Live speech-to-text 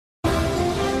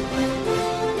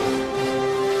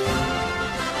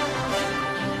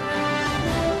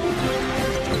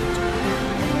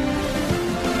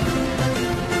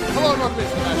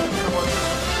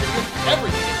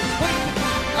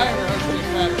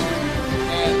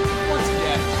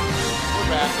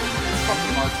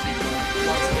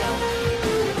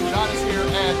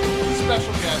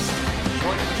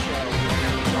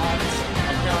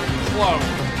clone,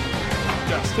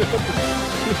 Justin,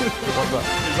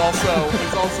 is also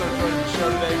joining the show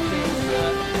today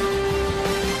because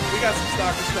we got some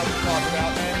soccer stuff to talk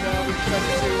about, and we decided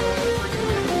to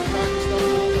soccer stuff a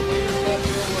little bit later, but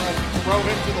we'll throw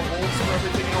into the wolves for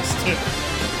everything else too.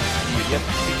 Yep.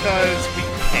 Because we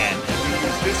can, and we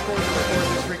use Discord to record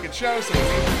this freaking show, so it's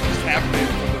easy to just have it in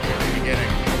from the very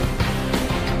beginning.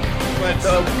 But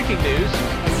So, breaking news.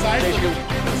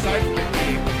 aside from it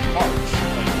being March,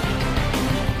 like,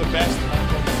 the best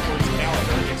month on the sports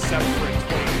calendar, except for in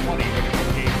 2020 when it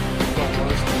became the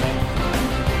worst month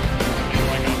in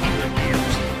like 100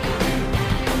 years.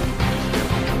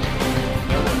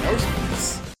 There were no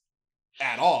sports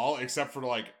at all, except for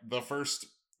like the first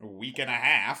week and a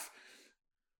half.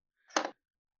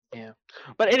 Yeah.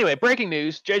 But anyway, breaking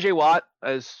news. J.J. Watt,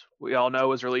 as we all know,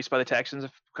 was released by the Texans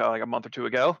like a month or two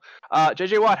ago.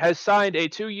 J.J. Watt has signed a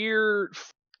 2-year,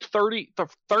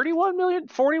 31 million,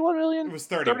 41 million? It was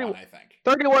 31, I think.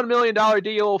 $31 million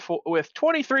deal with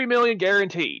 $23 million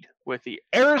guaranteed with the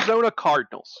Arizona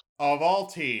Cardinals. Of all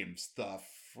teams, the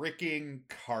freaking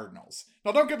Cardinals.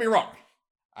 Now, don't get me wrong.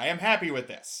 I am happy with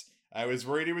this. I was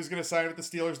worried he was going to sign with the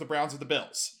Steelers, the Browns, or the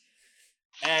Bills.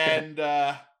 And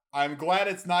I'm glad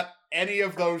it's not any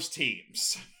of those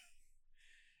teams.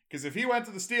 Because if he went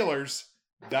to the Steelers,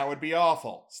 that would be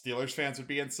awful. Steelers fans would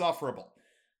be insufferable.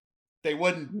 They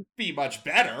wouldn't be much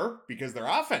better because their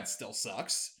offense still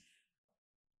sucks.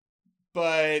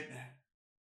 But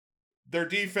their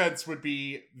defense would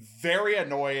be very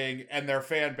annoying and their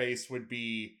fan base would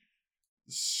be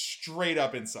straight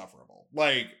up insufferable.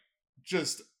 Like,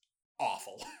 just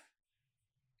awful.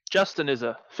 Justin is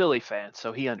a Philly fan,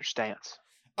 so he understands.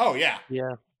 Oh, yeah.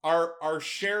 Yeah. Our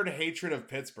shared hatred of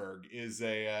Pittsburgh is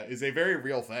a very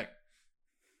real thing.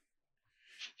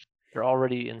 They're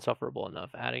already insufferable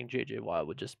enough. Adding J.J. Watt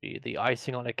would just be the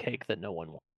icing on a cake that no one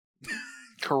wants.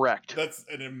 Correct. That's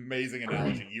an amazing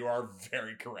analogy. You are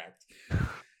very correct.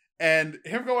 And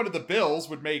him going to the Bills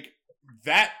would make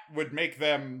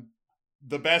them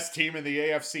the best team in the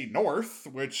AFC North,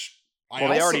 which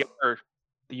they already are.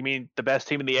 You mean the best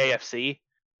team in the AFC?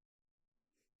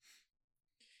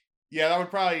 Yeah,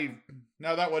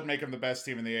 that would make them the best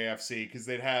team in the AFC because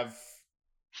they'd have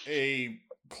a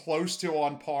close to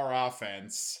on par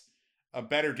offense, a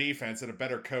better defense, and a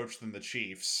better coach than the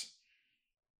Chiefs.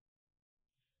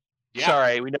 Yeah.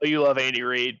 Sorry, we know you love Andy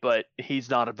Reid, but he's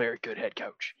not a very good head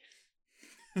coach.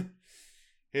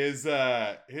 His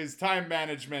time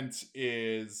management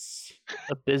is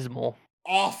Abysmal.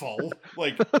 awful,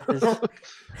 like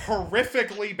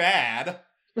horrifically bad.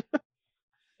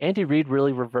 Andy Reid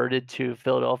really reverted to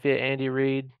Philadelphia Andy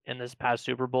Reid in this past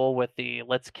Super Bowl with the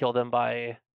let's kill them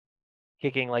by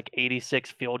kicking like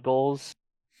 86 field goals.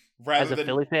 As a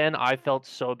Philly fan, I felt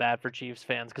so bad for Chiefs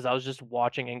fans because I was just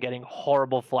watching and getting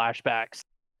horrible flashbacks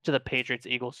to the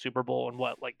Patriots-Eagles Super Bowl in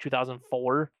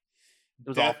 2004? It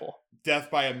was awful. Death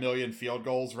by a million field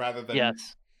goals rather than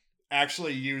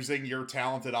actually using your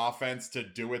talented offense to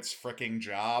do its freaking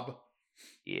job.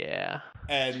 Yeah.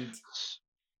 And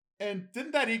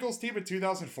didn't that Eagles team in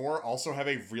 2004 also have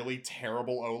a really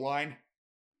terrible O-line?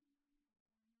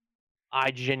 I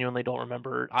genuinely don't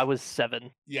remember. I was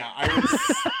 7. Yeah,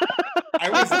 I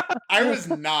was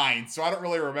 9, so I don't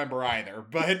really remember either.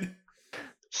 But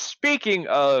speaking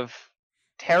of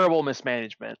terrible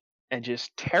mismanagement and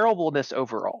just terribleness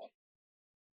overall,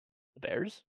 the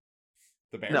Bears?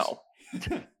 The Bears? No.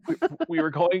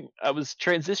 I was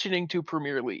transitioning to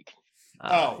Premier League.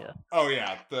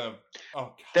 Yeah.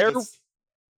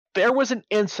 There was an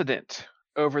incident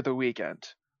over the weekend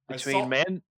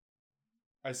between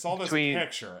I saw this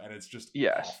picture, and it's just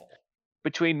awful.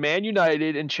 Between Man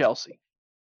United and Chelsea,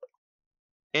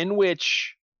 in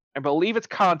which I believe it's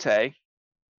Conte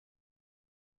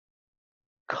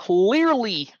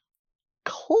clearly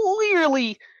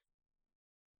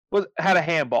had a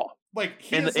handball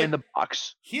in the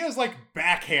box. He is like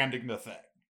backhanding the thing.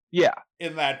 Yeah.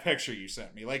 In that picture you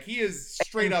sent me. Like, he is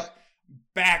straight up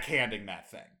backhanding that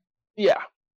thing. Yeah.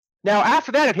 Now,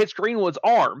 after that, it hits Greenwood's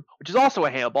arm, which is also a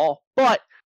handball, but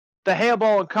the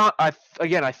handball, I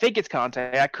think it's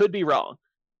Conte, I could be wrong,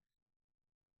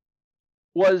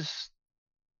 was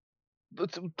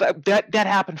that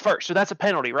happened first, so that's a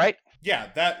penalty, right? Yeah,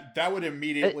 that would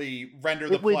immediately render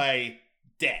the play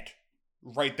dead,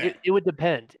 right there. It would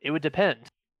depend.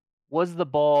 Was the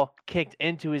ball kicked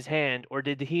into his hand, or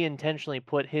did he intentionally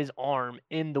put his arm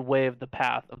in the way of the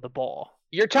path of the ball?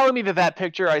 You're telling me that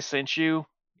picture I sent you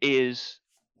is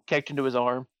kicked into his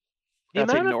arm?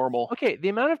 That's normal. The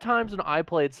amount of times when I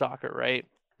played soccer, right,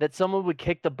 that someone would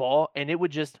kick the ball and it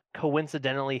would just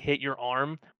coincidentally hit your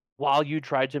arm while you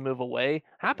tried to move away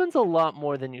happens a lot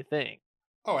more than you think.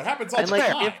 Oh, it happens all And the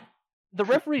like time. if the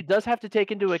referee does have to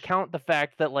take into account the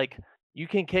fact that like you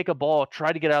can kick a ball,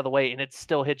 try to get out of the way, and it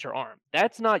still hits your arm.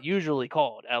 That's not usually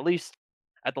called, at least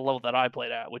at the level that I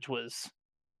played at, which was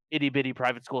itty bitty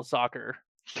private school soccer.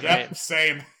 Yep, right?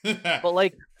 same. But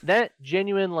like that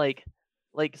genuine like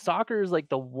soccer is like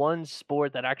the one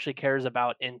sport that actually cares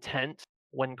about intent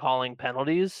when calling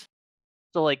penalties.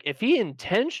 So like if he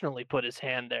intentionally put his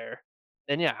hand there,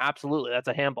 then yeah, absolutely that's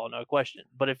a handball, no question.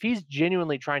 But if he's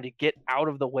genuinely trying to get out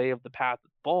of the way of the path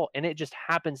of the ball and it just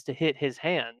happens to hit his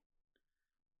hand,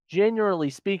 generally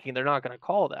speaking, they're not going to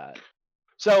call that.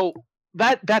 So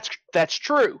that's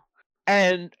true,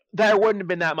 and there wouldn't have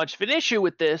been that much of an issue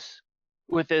with this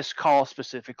call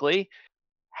specifically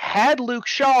had Luke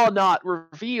Shaw not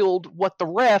revealed what the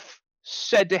ref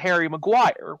said to Harry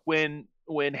Maguire when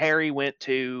Harry went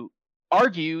to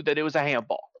argue that it was a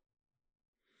handball.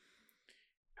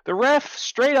 The ref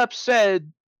straight up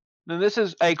said, and this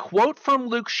is a quote from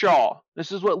Luke Shaw.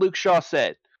 This is what Luke Shaw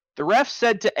said. The ref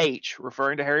said to H,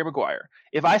 referring to Harry Maguire,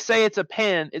 if I say it's a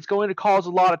pen, it's going to cause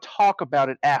a lot of talk about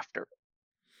it after.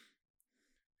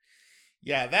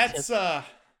 Yeah, that's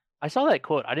I saw that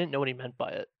quote. I didn't know what he meant by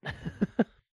it.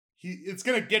 It's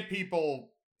gonna get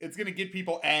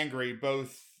people angry,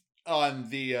 both on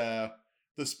the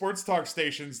sports talk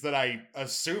stations that I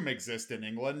assume exist in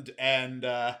England and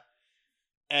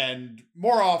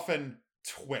more often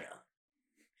Twitter.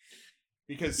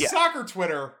 Because soccer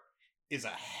Twitter is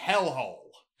a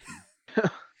hellhole.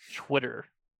 Twitter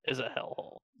is a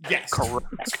hellhole. Yes.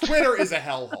 Correct. Twitter is a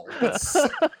hellhole.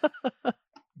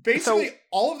 Basically,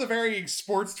 all of the varying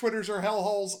sports Twitters are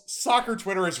hellholes. Soccer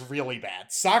Twitter is really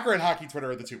bad. Soccer and hockey Twitter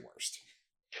are the two worst.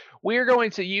 We are going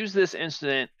to use this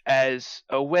incident as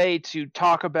a way to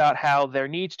talk about how there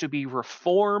needs to be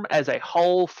reform as a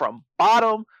whole from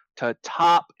bottom to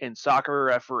top in soccer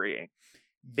refereeing.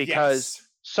 Because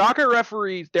soccer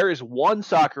referees, there is one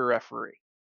soccer referee,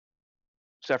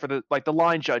 except for the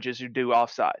line judges who do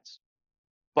offsides.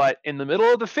 But in the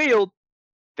middle of the field,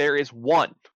 there is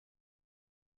one.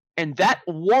 And that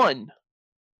one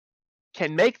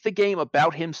can make the game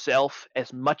about himself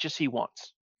as much as he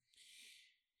wants.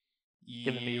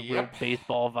 Giving me real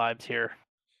baseball vibes here.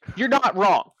 You're not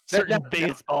wrong. Certain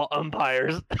baseball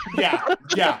umpires. Yeah.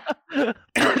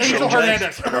 Angel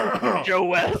Hernandez. Joe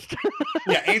West.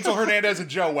 Yeah, Angel Hernandez and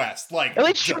Joe West. Like, at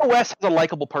least Joe West has a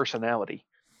likable personality.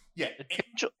 Yeah.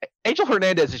 Angel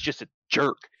Hernandez is just a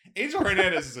jerk. Angel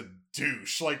Hernandez is a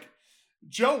douche. Like,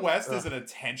 Joe West is an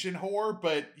attention whore,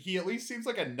 but he at least seems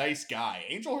like a nice guy.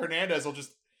 Angel Hernandez will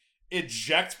just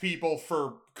eject people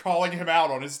for calling him out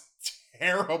on his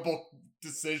terrible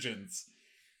decisions.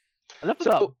 Enough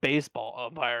about baseball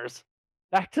umpires.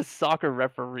 Back to soccer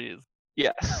referees.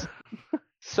 Yes.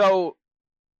 So,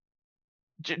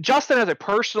 Justin has a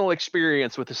personal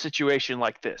experience with a situation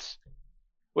like this,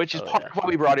 which is part of why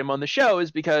we brought him on the show,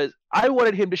 is because I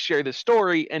wanted him to share this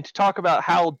story and to talk about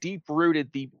how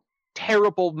deep-rooted the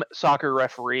terrible soccer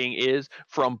refereeing is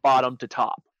from bottom to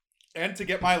top. And to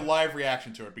get my live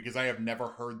reaction to it, because I have never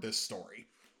heard this story.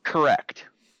 Correct.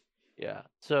 Yeah.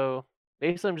 So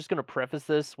basically, I'm just going to preface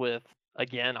this with,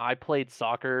 again, I played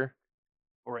soccer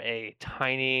for a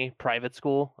tiny private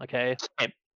school. Okay.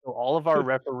 So all of our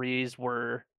referees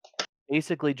were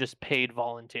basically just paid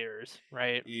volunteers,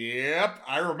 right? Yep.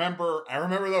 I remember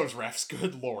those refs.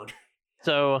 Good Lord.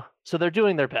 So they're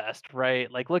doing their best,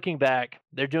 right? Like looking back,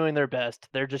 they're doing their best.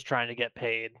 They're just trying to get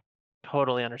paid.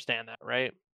 Totally understand that,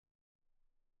 right?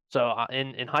 So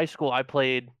in high school, I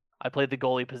played the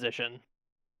goalie position,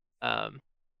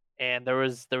 and there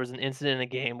was an incident in a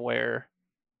game where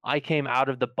I came out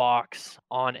of the box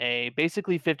on a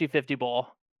basically 50-50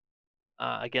 ball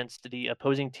against the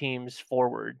opposing team's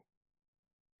forward,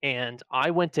 and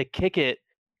I went to kick it,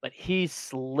 but he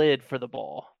slid for the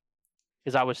ball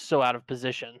because I was so out of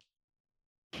position.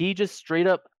 He just straight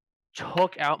up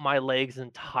took out my legs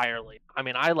entirely. I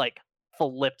mean, I like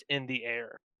flipped in the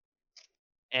air.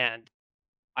 And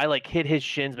I like hit his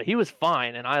shins, but he was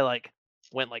fine. And I like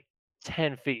went like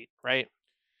 10 feet, right?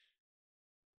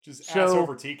 Just ass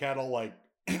over tea kettle, like.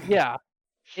 Yeah.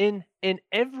 In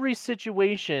every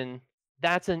situation,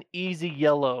 that's an easy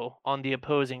yellow on the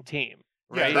opposing team.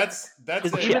 Right? Yeah,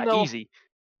 that's easy.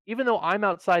 Even though I'm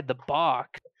outside the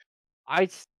box,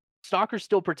 soccer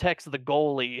still protects the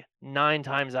goalie 9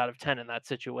 times out of 10 in that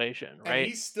situation, right? And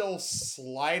he's still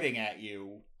sliding at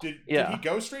you. Did he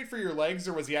go straight for your legs,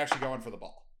 or was he actually going for the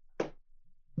ball?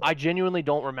 I genuinely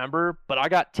don't remember, but I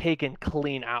got taken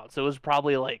clean out, so it was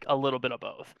probably like a little bit of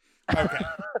both. Okay.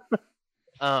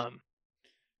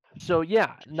 So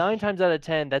yeah, 9 times out of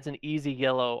 10, that's an easy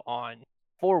yellow on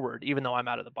forward, even though I'm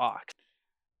out of the box.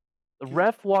 The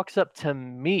ref walks up to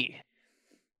me,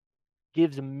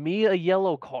 gives me a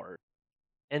yellow card,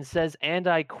 and says, and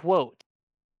I quote,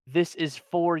 "This is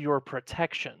for your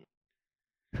protection."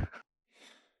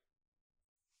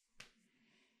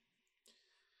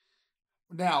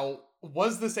 Now,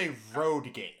 was this a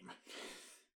road game?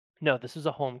 No, this is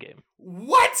a home game.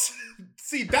 What?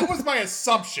 See, that was my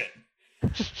assumption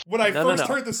when I No, first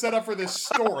heard the setup for this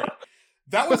story.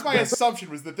 That was my assumption,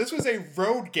 was that this was a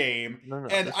road game. No,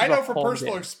 And this I is a know from home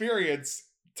personal game. experience,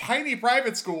 tiny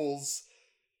private schools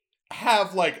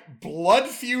have like blood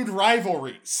feud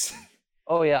rivalries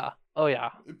Oh yeah. Oh yeah.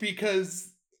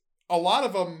 because a lot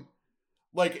of them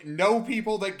like know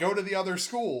people that go to the other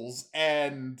schools,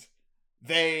 and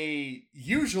they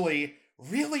usually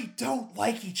really don't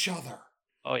like each other.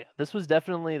 Oh yeah. This is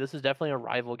definitely a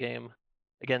rival game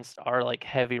against our like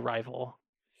heavy rival.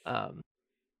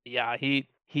 Yeah, he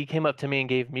came up to me and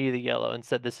gave me the yellow and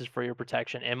said, "This is for your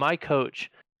protection." And my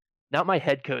coach, not my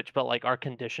head coach, but like our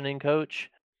conditioning coach,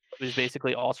 who's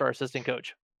basically also our assistant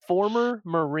coach, former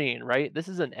Marine, right? This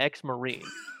is an ex-Marine,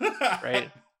 right?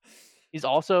 He's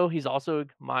also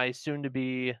my soon to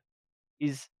be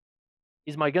he's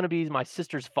gonna be my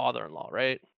sister's father-in-law,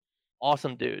 right?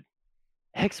 Awesome dude.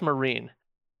 Ex-Marine,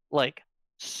 like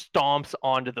stomps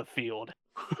onto the field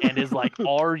and is like,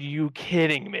 "Are you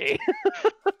kidding me?"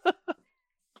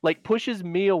 Like pushes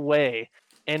me away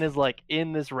and is like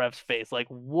in this ref's face, like,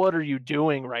 "What are you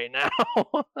doing right now?"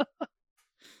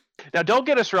 Now, don't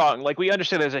get us wrong. Like, we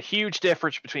understand there's a huge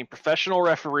difference between professional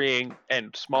refereeing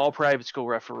and small private school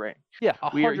refereeing. Yeah,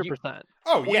 We are 100%.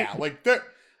 Oh yeah, like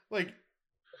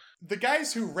the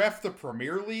guys who ref the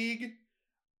Premier League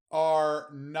are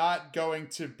not going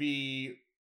to be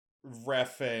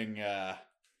reffing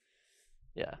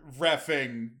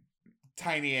reffing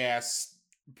tiny ass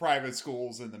private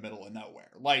schools in the middle of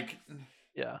nowhere. Like,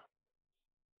 yeah.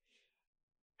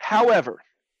 However,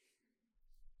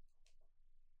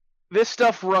 this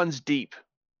stuff runs deep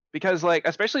because, like,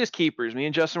 especially as keepers, me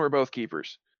and Justin were both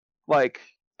keepers. Like,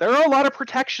 there are a lot of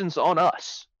protections on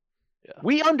us. Yeah.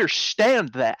 We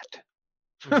understand that.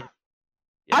 Mhm.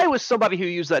 Yeah. I was somebody who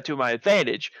used that to my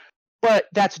advantage, but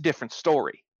that's a different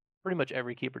story. Pretty much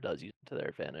every keeper does use it to their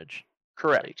advantage.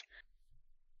 Correct.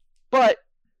 But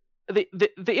the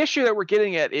issue that we're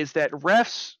getting at is that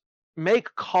refs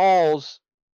make calls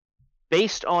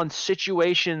based on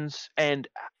situations and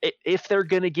if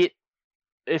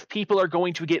people are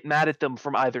going to get mad at them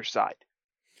from either side.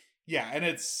 yeah, and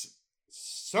it's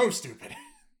so stupid.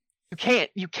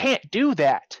 You can't do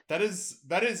that. That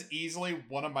is easily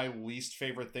one of my least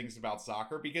favorite things about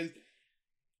soccer, because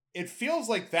it feels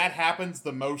like that happens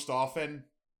the most often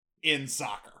in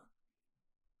soccer.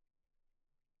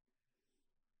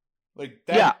 Like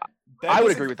that, yeah, that I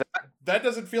would agree with that. That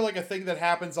doesn't feel like a thing that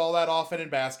happens all that often in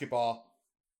basketball.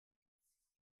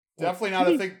 Definitely not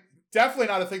a thing. Definitely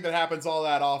not a thing that happens all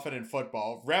that often in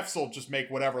football. Refs will just make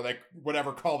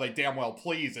whatever call they damn well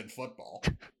please in football.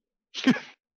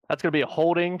 That's gonna be a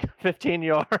holding, 15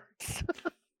 yards.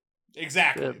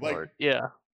 Exactly. Good like, Lord. Yeah.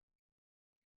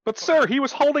 But sir, he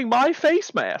was holding my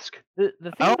face mask. The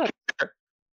I don't care.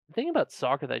 thing about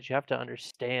soccer that you have to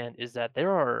understand is that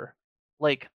there are,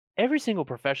 like, every single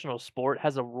professional sport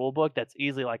has a rule book that's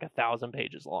easily like 1,000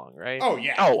 pages long, right? oh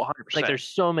yeah. Oh, 100%. Like there's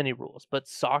so many rules, but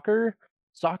soccer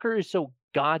is so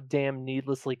goddamn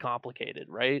needlessly complicated,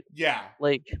 right? Yeah.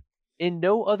 Like in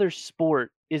no other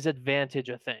sport is advantage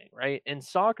a thing, right? In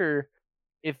soccer,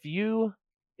 if you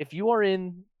are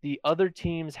in the other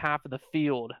team's half of the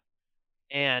field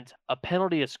and a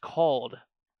penalty is called,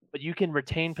 but you can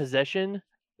retain possession,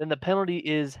 then the penalty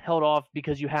is held off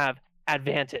because you have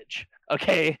advantage.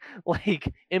 Okay?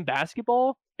 Like in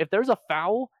basketball, if there's a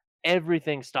foul,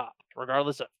 everything stops,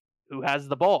 regardless of who has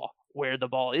the ball, where the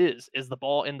ball is the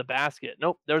ball in the basket?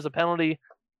 Nope, there's a penalty,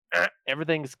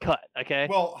 everything's cut, okay?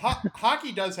 Well,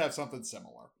 hockey does have something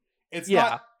similar. It's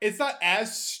not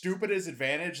as stupid as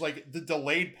advantage, like the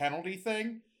delayed penalty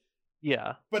thing.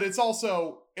 Yeah. But it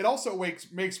also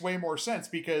makes way more sense,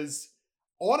 because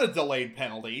on a delayed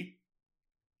penalty,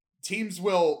 teams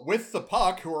will, with the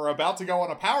puck, who are about to go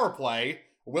on a power play,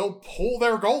 will pull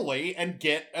their goalie and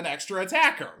get an extra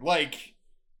attacker. Like,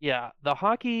 yeah, the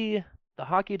hockey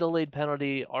delayed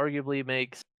penalty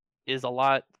arguably is a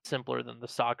lot simpler than the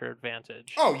soccer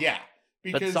advantage. oh yeah,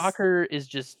 But soccer is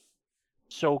just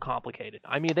so complicated.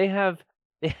 I mean, they have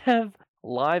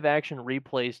live action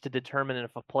replays to determine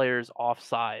if a player's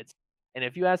offsides. And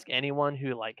if you ask anyone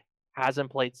who like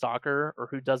hasn't played soccer or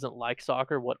who doesn't like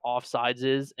soccer what offsides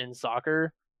is in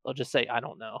soccer, They'll just say, "I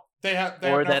don't know," They have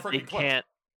or no that freaking they clue. can't,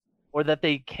 or that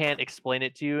they can't explain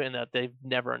it to you, and that they've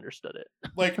never understood it.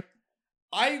 Like,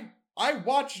 I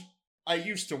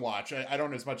used to watch. I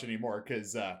don't as much anymore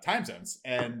because time zones,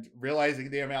 and realizing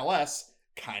the MLS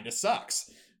kind of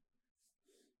sucks.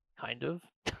 Kind of.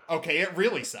 Okay, it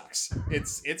really sucks.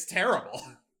 It's terrible.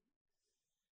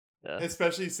 Yeah.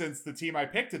 Especially since the team I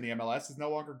picked in the MLS is no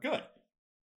longer good.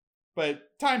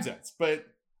 But time zones. But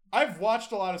I've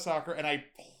watched a lot of soccer, and I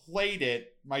played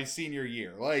it my senior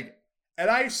year. And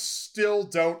I still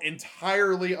don't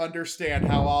entirely understand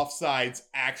how offsides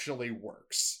actually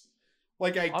works.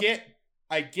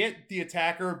 I get the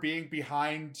attacker being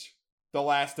behind the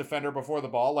last defender before the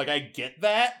ball. I get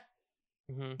that.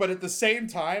 Mm-hmm. But at the same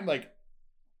time,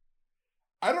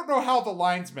 I don't know how the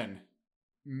linesmen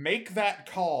make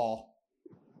that call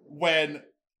when,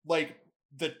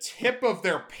 the tip of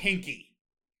their pinky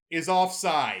is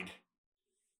offside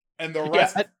and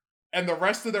the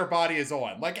rest of their body is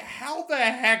on. How the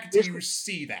heck do you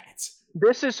see that?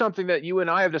 This is something that you and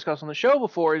I have discussed on the show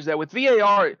before, is that with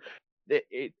VAR,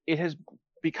 it has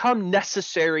become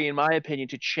necessary, in my opinion,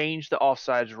 to change the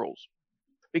offsides rules.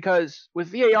 Because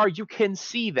with VAR, you can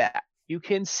see that. You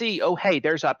can see, oh, hey,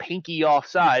 there's a pinky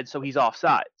offside, so he's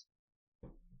offsides.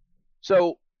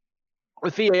 So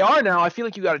with VAR now, I feel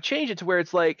like you got to change it to where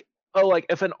it's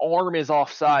if an arm is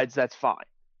offsides, that's fine.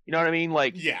 You know what I mean?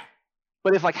 Yeah.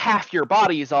 But if half your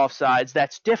body is offsides,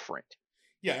 that's different.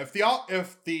 Yeah, if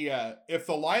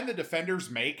the line the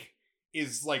defenders make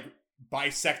is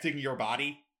bisecting your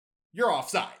body, you're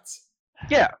offsides.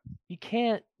 Yeah. You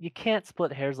can't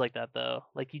split hairs like that though.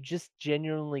 You just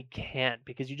genuinely can't,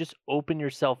 because you just open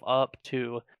yourself up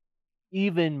to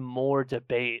even more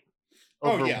debate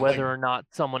over whether or not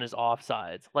someone is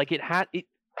offsides.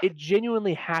 It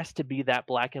genuinely has to be that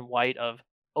black and white of,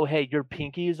 oh hey, your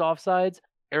pinky is offsides,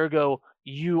 ergo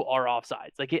you are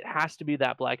offsides. It has to be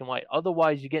that black and white.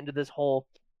 Otherwise you get into this whole,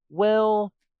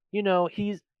 well,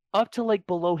 he's up to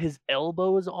below his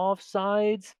elbows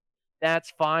offsides.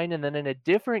 That's fine. And then in a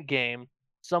different game,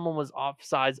 someone was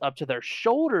offsides up to their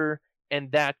shoulder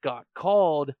and that got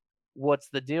called. What's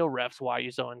the deal, refs? Why are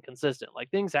you so inconsistent?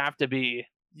 Things have to be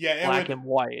black and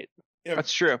white.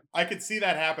 That's true. I could see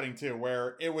that happening too,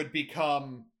 where it would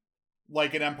become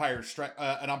an umpire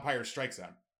strike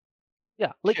zone.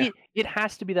 Yeah, it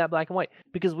has to be that black and white,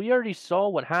 because we already saw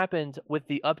what happened with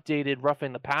the updated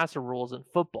roughing the passer rules in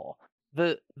football.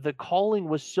 The calling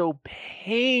was so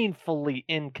painfully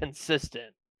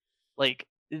inconsistent.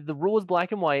 The rule was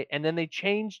black and white, and then they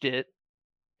changed it,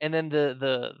 and then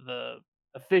the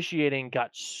officiating got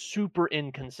super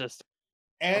inconsistent.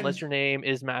 Unless your name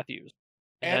is Matthews,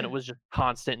 and then it was just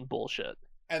constant bullshit.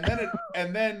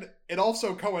 And then it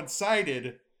also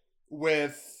coincided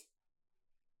with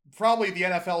probably the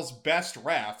NFL's best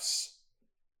refs,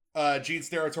 Gene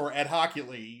Steratore, Ed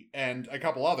Hockley, and a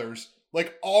couple others,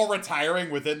 all retiring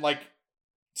within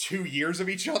 2 years of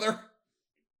each other.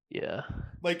 Yeah.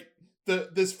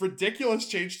 This ridiculous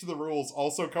change to the rules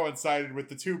also coincided with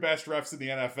the two best refs in the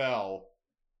NFL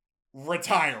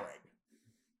retiring.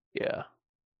 Yeah.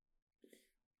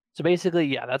 So basically,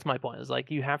 yeah, that's my point. Is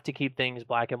you have to keep things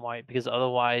black and white, because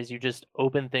otherwise you just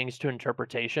open things to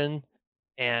interpretation,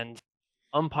 and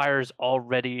umpires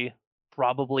already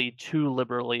probably too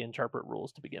liberally interpret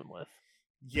rules to begin with.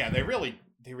 Yeah, they really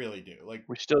do.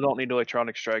 We still don't need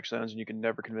electronic strike zones, and you can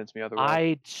never convince me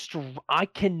otherwise. I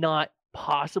cannot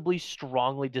possibly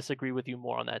strongly disagree with you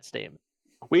more on that statement.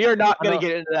 We are not going to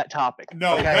get into that topic.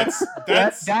 No, okay?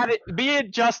 that's me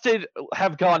and Justin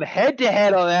have gone head to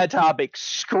head on that topic,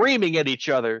 screaming at each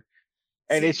other,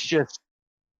 and it's just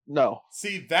no.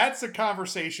 See, that's a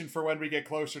conversation for when we get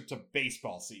closer to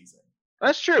baseball season.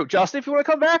 That's true, Justin. If you want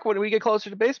to come back when we get closer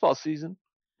to baseball season,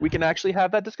 we can actually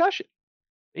have that discussion.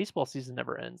 Baseball season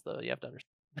never ends, though. You have to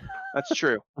understand. That's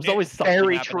true. There's always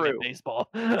something happening in baseball.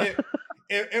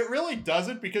 It really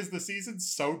doesn't, because the season's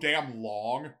so damn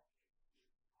long.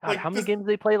 God, how many games do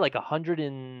they play?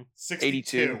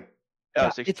 162. Oh,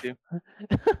 62.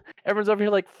 Everyone's over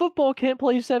here football can't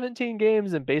play 17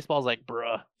 games, and baseball's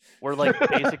bruh. We're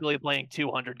basically playing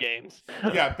 200 games.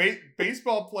 Yeah,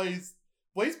 baseball plays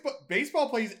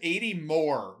 80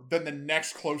 more than the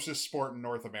next closest sport in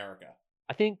North America.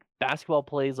 I think basketball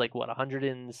plays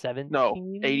 117? No,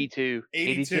 82.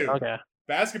 82. Okay.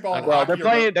 Basketball and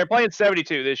hockey they're playing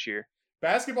 72 this year.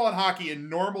 Basketball and hockey in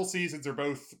normal seasons are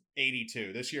both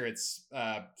 82. This year it's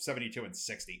 72 and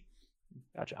 60.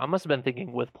 Gotcha. I must have been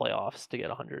thinking with playoffs to get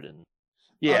 100.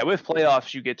 Yeah, with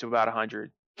playoffs you get to about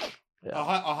 100. Yeah.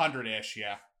 100-ish,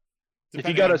 yeah. If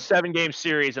you go to a 7-game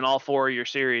series and all 4 of your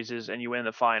series and you win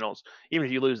the finals, even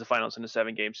if you lose the finals in a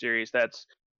 7-game series, that's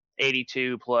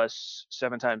 82 plus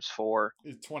 7 times 4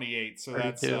 is 28. So 32.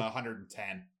 that's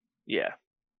 110. Yeah.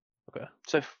 Okay.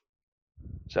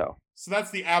 So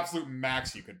that's the absolute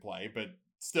max you could play, but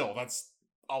still, that's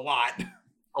a lot.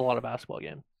 A lot of basketball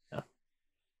game.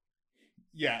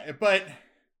 Yeah, but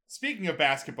speaking of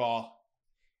basketball,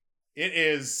 it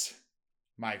is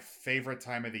my favorite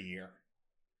time of the year.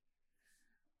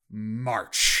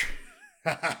 March.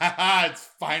 It's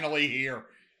finally here.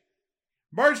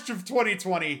 March of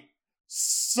 2020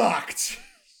 sucked.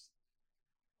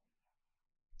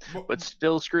 but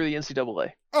still screw the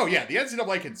NCAA. Oh yeah, the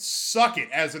NCAA can suck it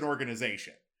as an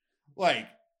organization. Like,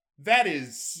 that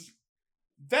is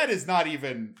not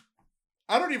even,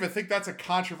 I don't even think that's a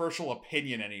controversial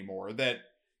opinion anymore, that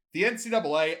the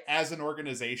NCAA as an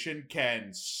organization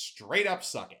can straight up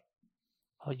suck it.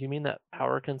 Oh, you mean that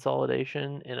power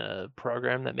consolidation in a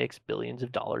program that makes billions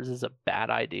of dollars is a bad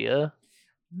idea?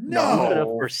 No, Who could have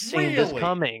foreseen this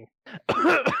coming?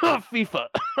 FIFA.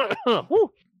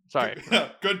 Woo. Sorry.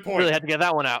 Good point. Really had to get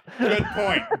that one out. Good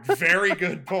point. Very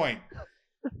good point.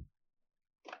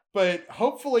 But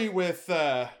hopefully with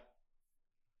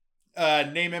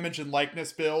name, image, and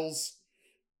likeness bills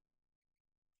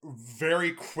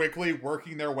very quickly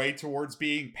working their way towards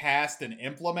being passed and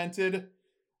implemented,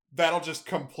 that'll just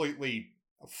completely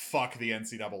fuck the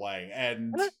NCAA.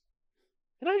 And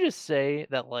can I just say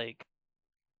that, like,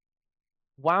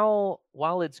 while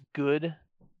it's good,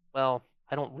 well,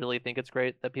 I don't really think it's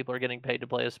great that people are getting paid to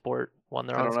play a sport when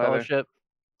they're on scholarship.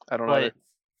 I don't know.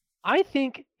 I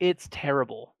think it's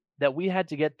terrible that we had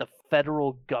to get the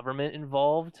federal government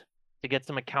involved to get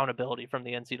some accountability from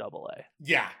the NCAA.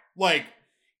 Yeah, like,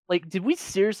 did we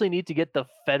seriously need to get the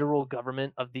federal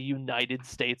government of the United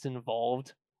States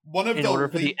involved in order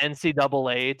for the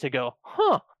NCAA to go,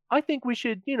 I think we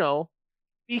should,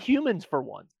 be humans for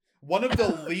once? One of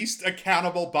the least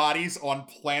accountable bodies on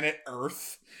planet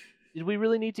Earth. Did we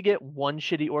really need to get one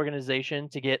shitty organization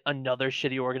to get another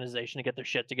shitty organization to get their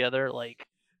shit together? Like,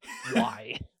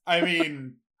 why? I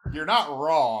mean, you're not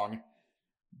wrong,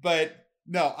 but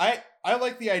no, I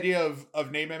like the idea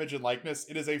of name, image, and likeness.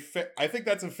 It is I think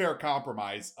that's a fair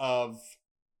compromise of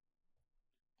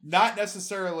not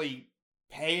necessarily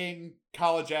paying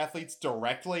college athletes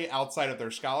directly outside of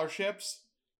their scholarships,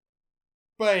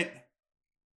 but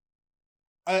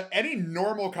any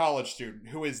normal college student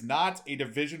who is not a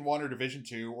Division I or Division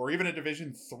II or even a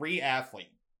Division III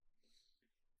athlete,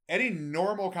 any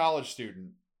normal college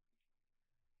student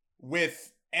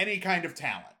with any kind of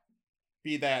talent,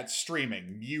 be that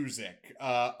streaming, music,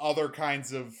 other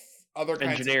kinds of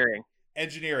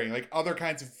engineering, like other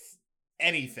kinds of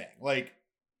anything. Like,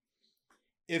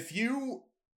 if you,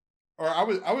 or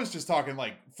I was just talking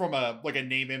like from a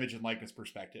name, image, and likeness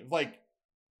perspective, like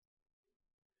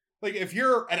if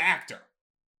you're an actor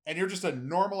and you're just a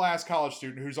normal ass college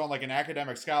student who's on like an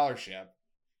academic scholarship,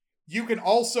 you can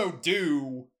also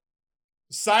do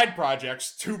side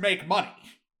projects to make money.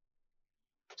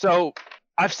 So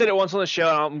I've said it once on the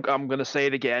show, and I'm going to say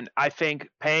it again. I think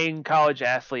paying college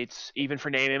athletes, even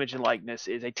for name, image, and likeness,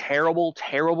 is a terrible,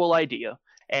 terrible idea.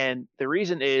 And the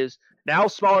reason is now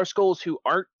smaller schools who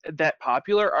aren't that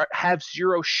popular have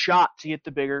zero shot to get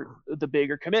the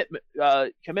bigger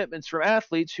commitments from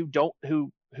athletes who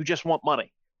just want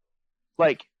money.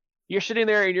 Like, you're sitting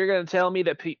there and you're going to tell me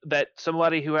that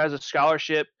somebody who has a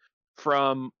scholarship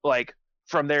from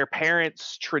their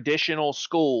parents' traditional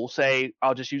school, say,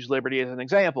 I'll just use Liberty as an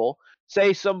example,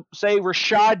 say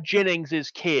Rashad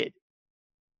Jennings' kid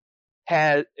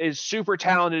is super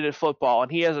talented at football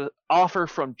and he has an offer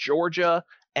from Georgia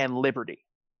and Liberty.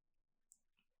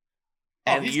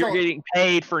 And you're getting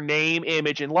paid for name,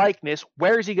 image, and likeness.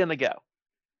 Where is he going to go?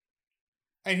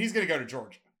 And he's going to go to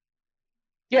Georgia.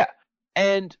 Yeah.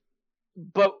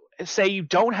 But say you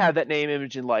don't have that name,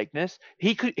 image, and likeness,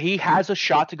 he has a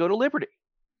shot to go to Liberty.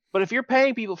 But if you're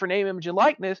paying people for name, image, and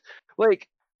likeness, like,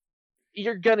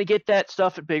 you're going to get that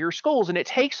stuff at bigger schools. And it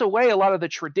takes away a lot of the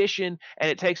tradition,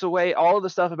 and it takes away all of the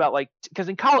stuff about, like, because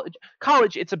in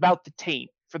college, it's about the team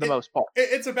for the most part.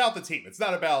 It's about the team. It's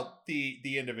not about the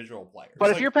individual players.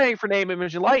 But if you're paying for name,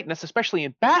 image, and likeness, especially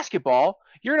in basketball,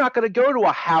 you're not going to go to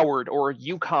a Howard or a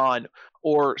UConn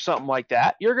or something like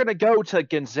that. You're going to go to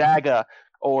Gonzaga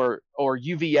or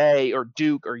UVA or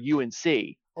Duke or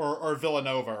UNC. Or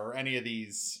Villanova or any of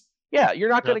these. Yeah, you're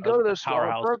not going to go to those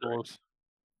powerhouse schools.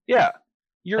 Yeah.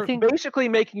 You're basically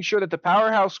making sure that the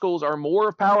powerhouse schools are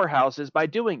more powerhouses by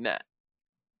doing that.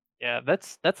 Yeah,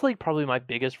 that's like probably my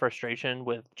biggest frustration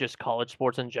with just college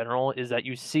sports in general is that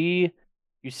you see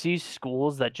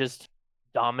schools that just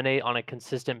dominate on a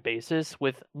consistent basis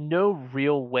with no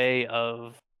real way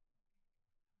of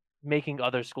making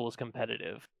other schools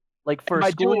competitive. Like for And a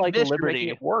by school doing like this, you're making Liberty,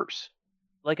 it worse.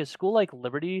 like a school like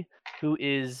Liberty, who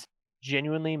is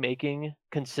genuinely making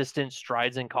consistent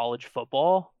strides in college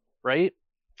football, right?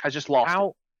 Has just lost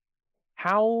it.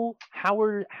 How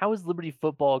is Liberty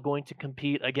football going to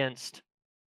compete against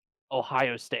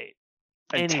Ohio State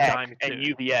And anytime Tech soon? and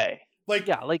UVA. Like,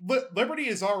 Yeah, like Liberty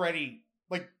is already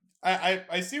like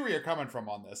I see where you're coming from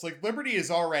on this. Like, Liberty is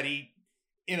already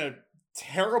in a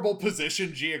terrible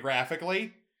position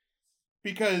geographically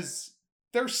because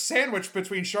they're sandwiched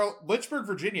between Lynchburg,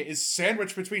 Virginia is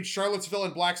sandwiched between Charlottesville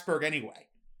and Blacksburg anyway.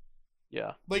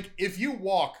 yeah. Like, if you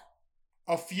walk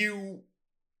a few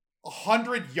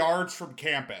 100 yards from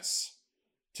campus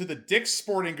to the Dick's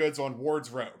Sporting Goods on Wards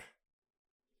Road,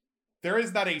 there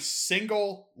is not a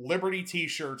single Liberty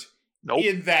t-shirt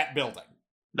in that building.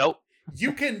 Nope.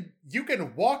 You can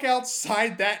walk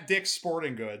outside that Dick's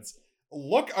Sporting Goods,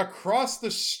 look across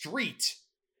the street,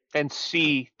 And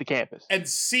see the campus. and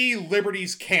see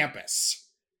Liberty's campus.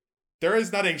 There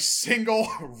is not a single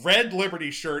red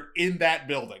Liberty shirt in that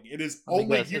building. It is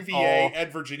only UVA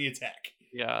and Virginia Tech.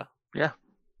 Yeah.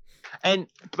 And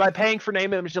by paying for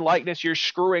name, image, and likeness, you're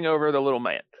screwing over the little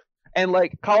man. And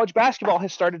like college basketball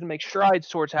has started to make strides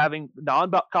towards having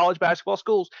non-college basketball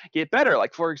schools get better.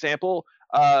 Like for example,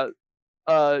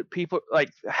 people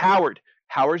like Howard.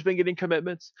 Howard's been getting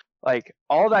commitments, like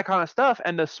all that kind of stuff.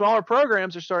 And the smaller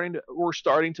programs we're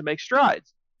starting to make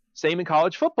strides. Same in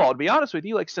college football. To be honest with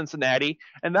you, like Cincinnati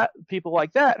and that people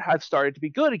like that have started to be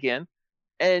good again.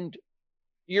 And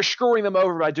you're screwing them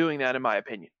over by doing that, in my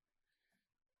opinion.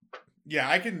 Yeah,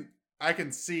 I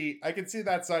can see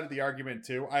that side of the argument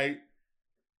too.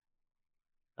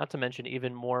 Not to mention,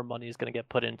 even more money is going to get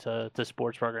put into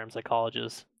sports programs like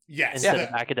colleges Yes. instead of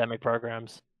academic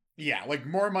programs. Yeah, like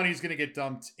more money is going to get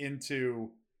dumped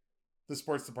into the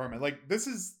sports department. Like this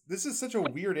is such a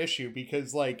weird issue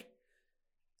because like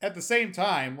at the same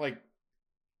time, like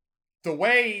the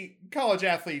way college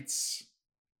athletes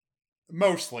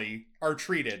mostly are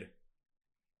treated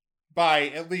by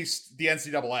at least the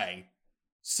NCAA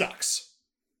sucks.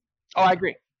 Oh, I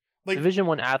agree. Like Division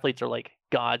I athletes are like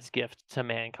God's gift to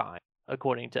mankind,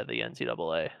 according to the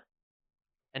NCAA,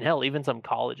 and hell, even some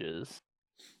colleges.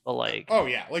 But like, oh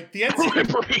yeah, like the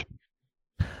NCAA.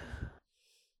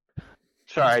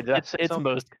 Sorry,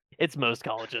 it's most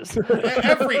colleges.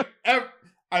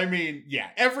 I mean, yeah,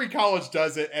 every college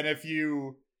does it, and if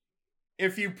you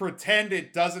pretend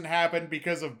it doesn't happen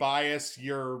because of bias,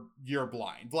 you're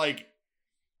blind. Like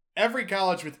every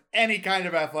college with any kind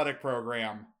of athletic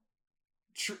program,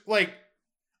 like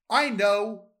I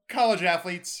know college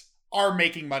athletes are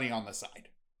making money on the side.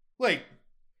 Like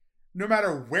no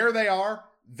matter where they are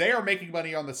making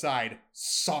money on the side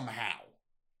somehow.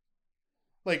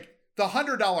 Like the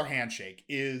 $100 handshake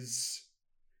is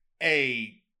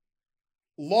a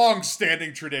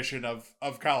long-standing tradition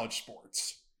of college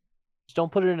sports. Just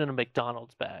don't put it in a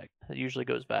McDonald's bag. It usually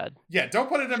goes bad. Yeah, don't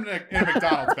put it in a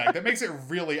McDonald's bag. That makes it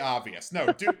really obvious.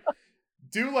 No,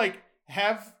 do like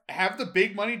have the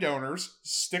big money donors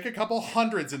stick a couple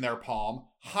hundreds in their palm,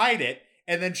 hide it,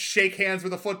 and then shake hands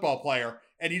with a football player,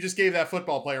 and you just gave that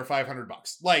football player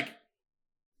 $500. Like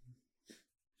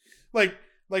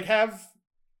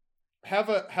have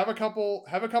a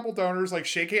couple donors, like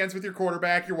shake hands with your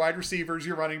quarterback, your wide receivers,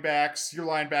 your running backs, your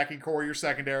linebacking core, your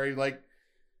secondary, like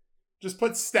just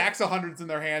put stacks of hundreds in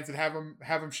their hands and have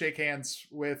them shake hands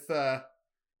with the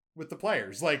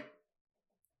players. Like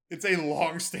it's a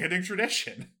long-standing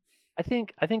tradition. I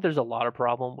think there's a lot of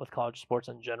problem with college sports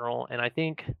in general, and I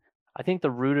think the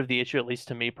root of the issue, at least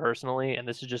to me personally, and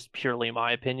this is just purely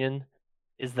my opinion,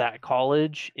 is that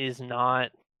college is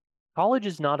not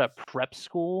a prep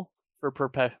school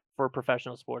for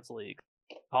professional sports league.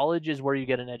 College is where you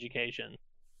get an education.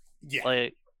 Yeah.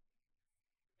 Like,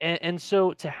 and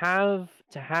so to have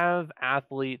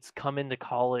athletes come into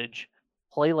college,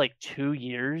 play like 2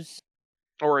 years,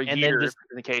 or a and year then just,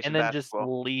 in the case and of then just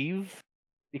leave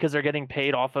because they're getting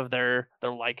paid off of their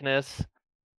likeness,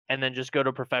 and then just go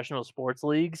to professional sports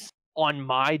leagues on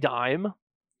my dime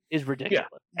is ridiculous.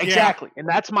 Yeah, exactly. And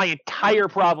that's my entire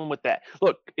problem with that.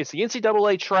 Look, is the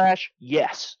NCAA trash?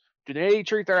 Yes. Do they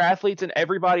treat their athletes and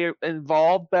everybody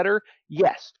involved better?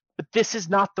 Yes. But this is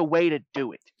not the way to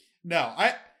do it. No,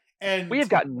 we have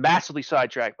gotten massively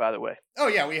sidetracked, by the way. Oh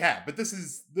yeah, we have. But this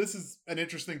is an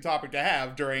interesting topic to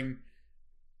have during,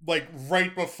 like,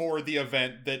 right before the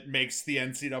event that makes the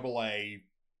NCAA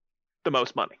the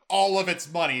most money. All of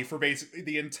its money for basically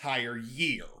the entire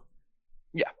year.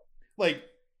 Yeah. Like,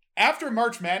 after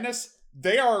March Madness,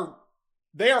 they are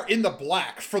in the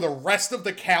black for the rest of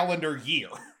the calendar year.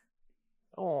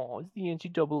 Oh. Oh, it's the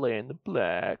NCAA in the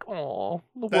black. Oh,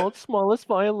 the world's smallest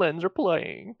violins are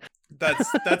playing.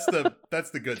 That's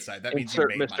the good side. That means you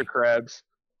Insert made Mr. money. Krabs.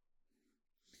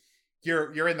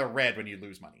 You're in the red when you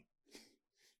lose money.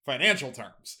 Financial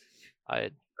terms.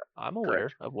 I'm aware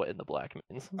of what in the black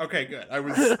means. Okay, good. I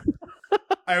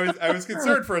was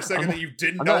concerned for a second that you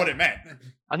didn't know what it meant.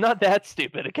 I'm not that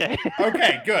stupid, okay?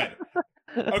 Okay, good.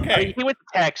 Okay. He went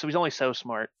to tech, so he's only so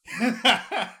smart.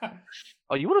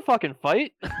 Oh, you want to fucking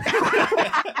fight?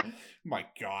 My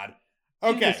God.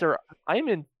 Okay. Jesus, sir, I'm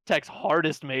in tech's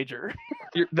hardest major.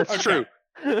 That's true.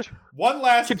 One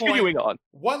last Continuing point. on.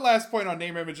 One last point on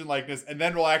name, image, and likeness, and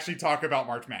then we'll actually talk about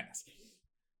March Madness.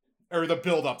 Or the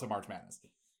build up to March Madness.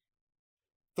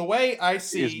 The way I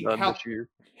see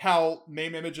how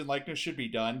name, image, and likeness should be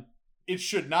done, it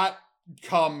should not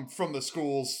come from the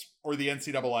schools or the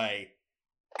NCAA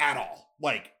at all.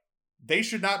 Like, they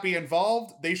should not be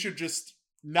involved. They should just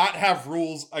not have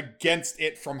rules against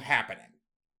it from happening.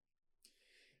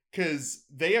 Because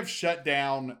they have shut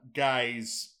down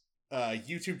guys'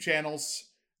 YouTube channels,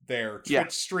 their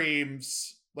Twitch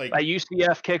streams. Like a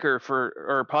UCF kicker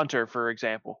or punter, for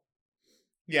example.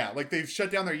 Yeah, like they've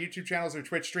shut down their YouTube channels, their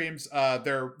Twitch streams,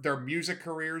 their music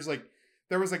careers. Like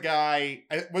there was a guy,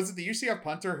 was it the UCF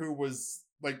punter who was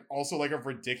like also like a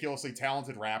ridiculously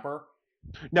talented rapper?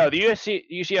 No, the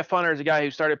UCF punter is a guy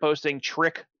who started posting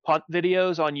trick punt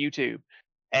videos on YouTube,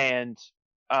 and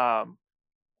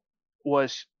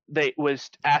was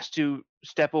asked to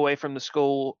step away from the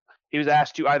school. He was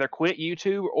asked to either quit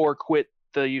YouTube or quit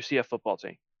the UCF football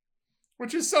team,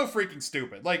 which is so freaking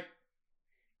stupid. Like,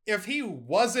 if he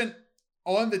wasn't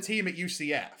on the team at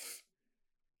UCF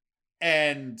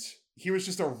and he was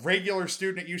just a regular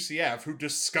student at UCF who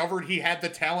discovered he had the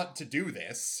talent to do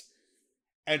this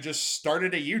and just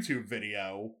started a YouTube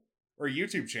video or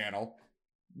YouTube channel,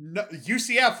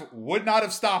 UCF would not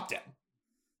have stopped him.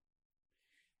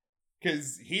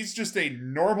 Because he's just a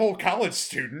normal college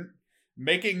student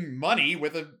making money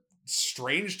with a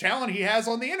strange talent he has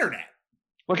on the internet.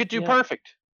 Look at Do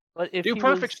Perfect. But if Do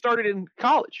Perfect started in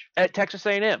college at Texas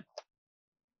A&M.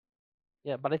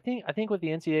 Yeah, but I think what the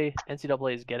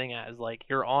NCAA is getting at is like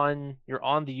you're on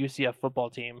the UCF football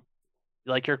team,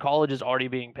 like your college is already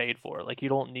being paid for. Like you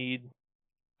don't need.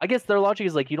 I guess their logic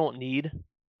is like you don't need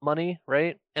money,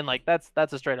 right? And like that's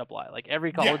a straight up lie. Like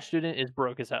every college student is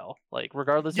broke as hell. Like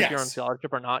regardless if you're on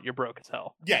scholarship or not, you're broke as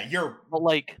hell. Yeah,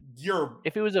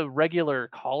 if it was a regular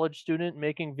college student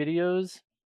making videos,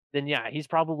 then yeah, he's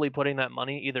probably putting that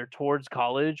money either towards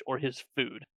college or his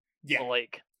food. Yeah. But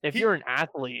like if you're an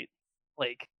athlete,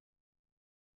 like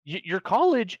your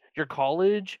college,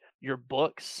 your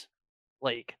books,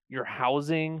 like your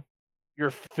housing,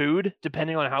 your food,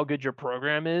 depending on how good your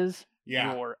program is,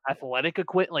 your athletic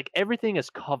equipment, like everything is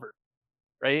covered,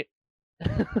 right?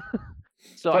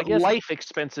 So but I guess life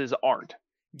expenses aren't.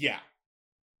 Yeah.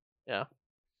 Yeah.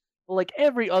 Well, like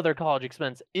every other college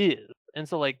expense is. And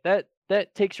so like that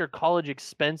takes your college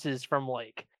expenses from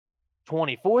like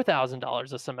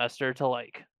 $24,000 a semester to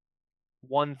like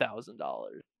 $1,000.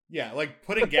 Yeah, like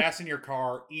putting gas in your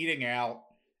car, eating out,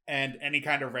 and any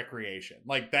kind of recreation.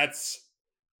 Like that's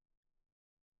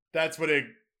what it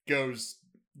goes.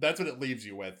 That's what it leaves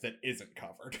you with that isn't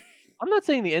covered. I'm not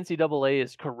saying the NCAA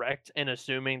is correct in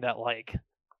assuming that like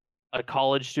a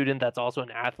college student that's also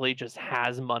an athlete just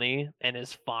has money and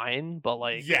is fine, but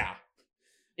like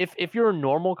if you're a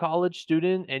normal college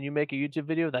student and you make a YouTube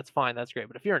video, that's fine, that's great.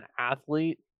 But if you're an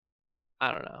athlete,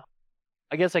 I don't know.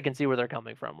 I guess I can see where they're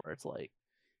coming from, where it's like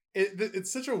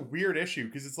it's such a weird issue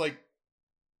because it's like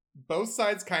both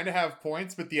sides kind of have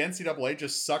points, but the NCAA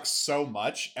just sucks so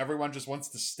much. Everyone just wants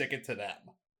to stick it to them.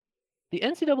 The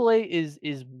NCAA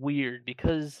is weird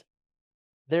because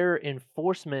their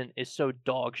enforcement is so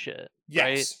dog shit. Yes.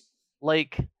 Right?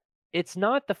 Like, it's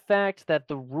not the fact that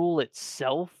the rule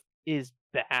itself is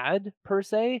bad, per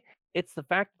se. It's the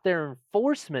fact that their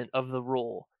enforcement of the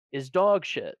rule is dog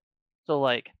shit. So,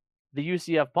 like, the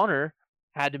UCF punter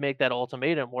had to make that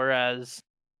ultimatum, whereas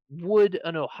would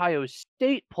an Ohio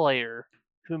State player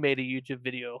who made a YouTube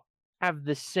video have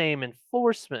the same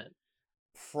enforcement?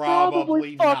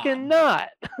 Probably fucking not.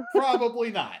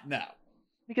 Probably not, no.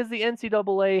 Because the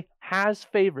NCAA has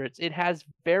favorites. It has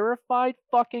verified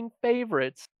fucking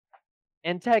favorites,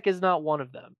 and Tech is not one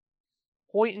of them.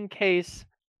 Point in case,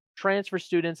 transfer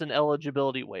students and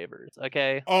eligibility waivers,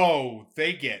 okay? Oh,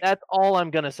 they get... That's all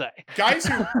I'm gonna say. Guys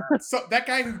who... that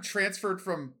guy who transferred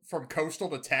from Coastal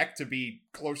to Tech to be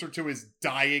closer to his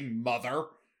dying mother...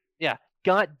 Yeah,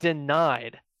 got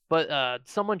denied. But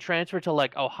someone transferred to,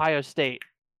 like, Ohio State.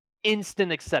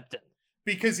 Instant acceptance.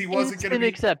 because he wasn't going to be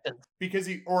acceptance. Because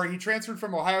he transferred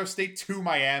from Ohio State to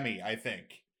Miami, I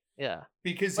think. Yeah.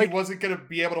 Because he wasn't going to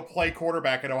be able to play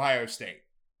quarterback at Ohio State.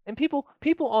 And people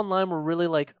online were really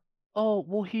like, "Oh,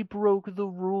 well, he broke the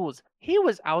rules. He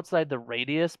was outside the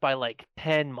radius by like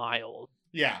 10 miles."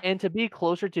 Yeah. And to be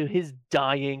closer to his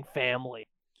dying family.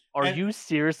 Are you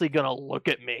seriously going to look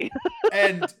at me?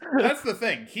 And that's the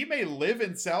thing. He may live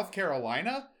in South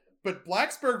Carolina, but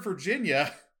Blacksburg,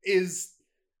 Virginia is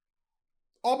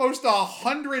almost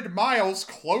 100 miles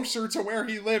closer to where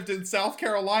he lived in South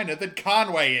Carolina than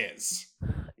Conway is.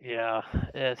 Yeah.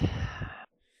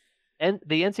 And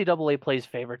the NCAA plays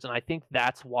favorites, and I think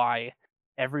that's why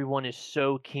everyone is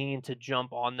so keen to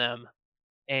jump on them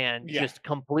and just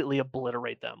completely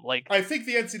obliterate them. Like, I think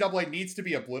the NCAA needs to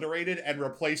be obliterated and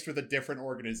replaced with a different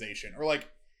organization, or like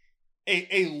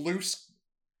a loose,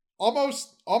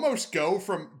 almost go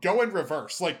in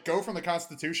reverse, like go from the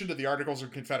Constitution to the Articles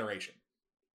of Confederation.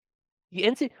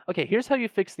 Okay, here's how you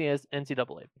fix the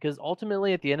NCAA, because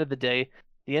ultimately, at the end of the day,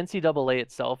 the NCAA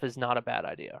itself is not a bad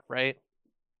idea, right?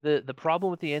 The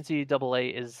problem with the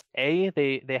NCAA is they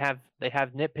have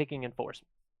nitpicking enforcement.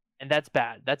 And that's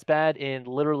bad. That's bad in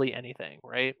literally anything,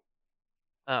 right?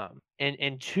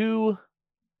 And two,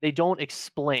 they don't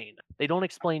explain. They don't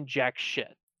explain jack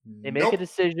shit. They make a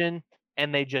decision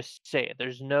and they just say it.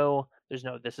 There's no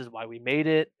this is why we made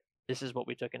it. This is what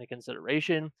we took into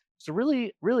consideration. So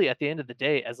really at the end of the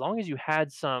day, as long as you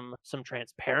had some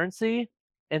transparency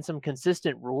and some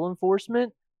consistent rule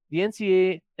enforcement, the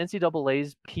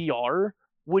NCAA's PR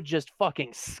would just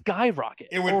fucking skyrocket.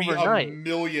 It would overnight. Be a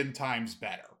million times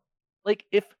better. Like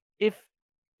if the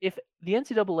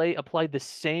NCAA applied the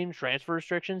same transfer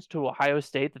restrictions to Ohio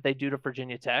State that they do to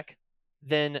Virginia Tech,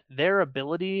 then their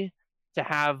ability to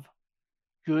have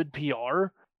good PR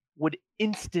would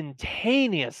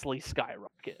instantaneously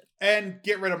skyrocket. And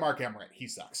get rid of Mark Emmert. He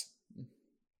sucks.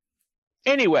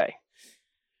 Anyway,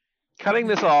 cutting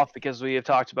this off because we have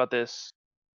talked about this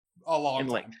a long time.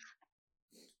 Length.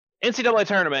 NCAA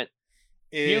tournament.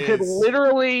 You could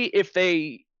literally, if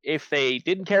they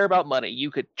didn't care about money,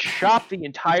 you could chop the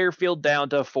entire field down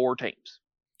to 4 teams.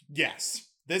 Yes.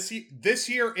 This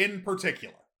year in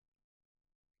particular.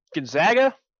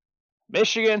 Gonzaga,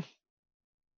 Michigan,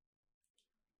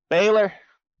 Baylor,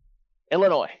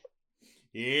 Illinois.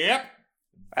 Yep.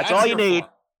 That's all you need.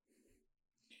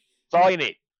 That's all you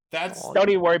need. Don't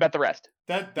even worry about the rest.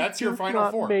 That's your final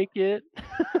 4. Make it.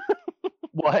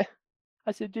 What?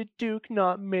 I said, did Duke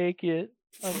not make it?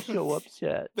 I'm so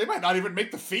upset. They might not even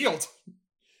make the field.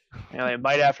 Yeah, they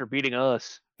might after beating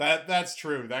us. That's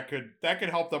true. That could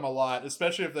help them a lot,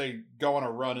 especially if they go on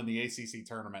a run in the ACC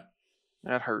tournament.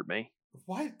 That hurt me.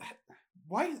 Why?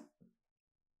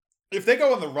 If they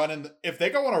go on a run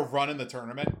in the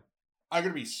tournament, I'm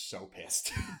gonna be so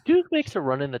pissed. Duke makes a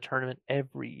run in the tournament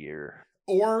every year.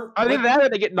 Or either that, or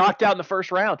they get knocked out in the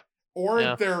first round.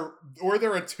 Or they're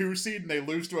a 2 seed and they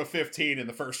lose to a 15 in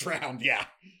the first round. Yeah.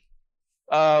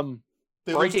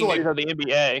 Breaking news of the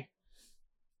NBA.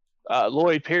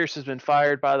 Lloyd Pierce has been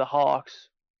fired by the Hawks.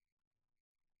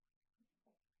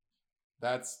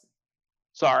 That's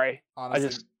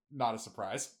honestly not a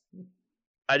surprise.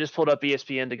 I just pulled up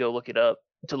ESPN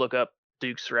to look up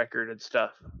Duke's record and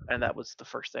stuff, and that was the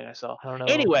first thing I saw. I don't know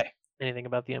anything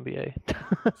about the NBA.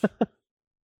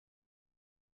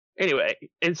 Anyway,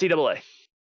 NCAA.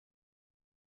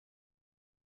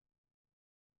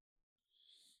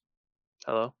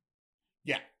 Hello?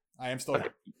 Yeah, I am still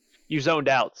here. You zoned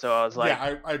out, so I was like,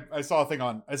 yeah, I saw a thing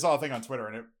on Twitter,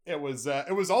 and it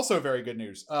was also very good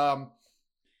news.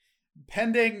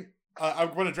 Pending,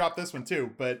 I'm going to drop this one too,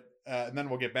 but and then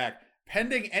we'll get back.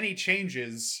 Pending any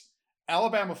changes,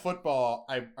 Alabama football,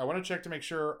 I want to check to make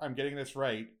sure I'm getting this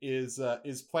right, is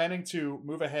planning to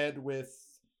move ahead with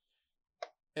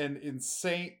an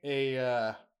insane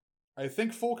I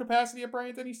think full capacity at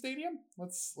Bryant-Denny Stadium.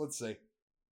 Let's see.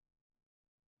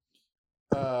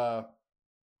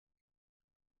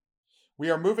 We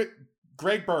are moving.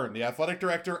 Greg Byrne, the athletic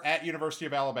director at University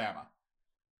of Alabama,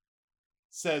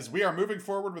 says we are moving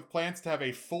forward with plans to have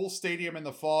a full stadium in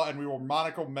the fall, and we will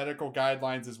monitor medical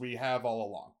guidelines as we have all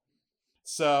along.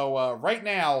 So right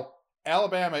now,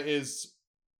 Alabama is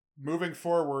moving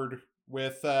forward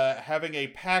with having a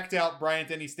packed out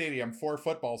Bryant-Denny Stadium for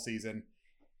football season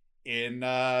in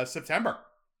September,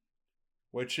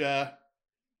 which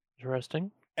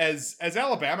interesting. As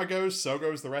Alabama goes, so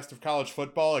goes the rest of college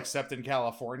football, except in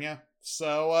California.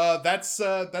 So that's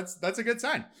a good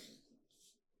sign.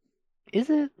 Is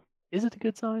it a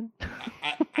good sign?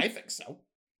 I think so.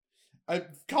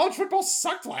 College football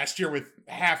sucked last year with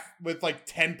like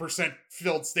 10%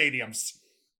 filled stadiums.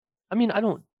 I mean, I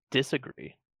don't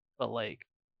disagree, but like,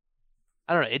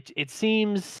 I don't know. It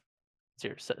seems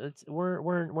serious.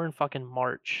 We're in fucking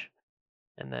March,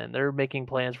 and then they're making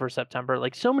plans for September.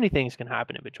 Like, so many things can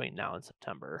happen in between now and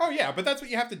September. Oh yeah, but that's what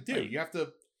you have to do. Like, you have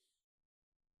to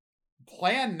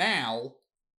plan now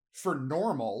for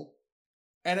normal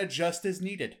and adjust as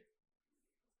needed.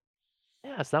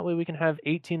 yeah, so that way we can have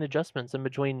 18 adjustments in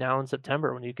between now and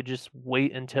September, when you could just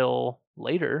wait until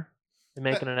later to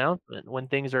make an announcement when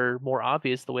things are more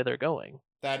obvious the way they're going.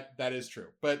 That is true.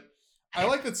 But I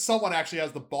like that someone actually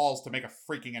has the balls to make a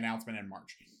freaking announcement in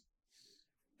March.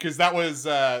 Because that was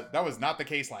not the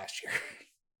case last year.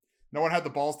 No one had the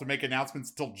balls to make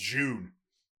announcements till June.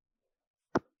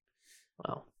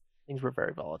 Well, things were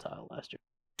very volatile last year.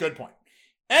 Good point.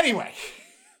 Anyway,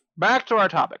 back to our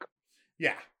topic.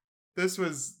 Yeah. This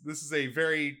is a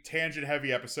very tangent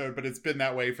heavy episode, but it's been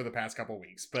that way for the past couple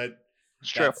weeks. But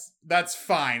that's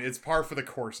fine. It's par for the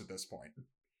course at this point.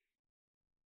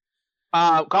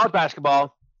 College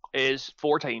basketball is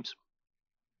 4 teams,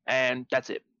 and that's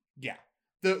it. Yeah.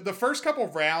 The first couple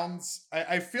of rounds,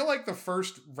 I feel like the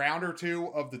first round or two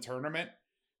of the tournament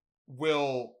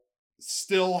will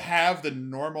still have the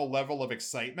normal level of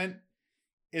excitement.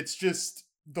 It's just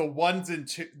the ones and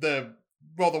two, the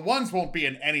ones won't be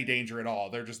in any danger at all.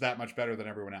 They're just that much better than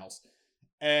everyone else.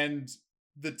 And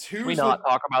the twos... Can we not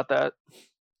talk about that?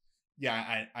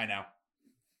 Yeah, I know.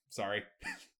 Sorry.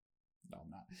 No,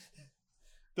 I'm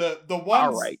not. The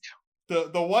ones... All right.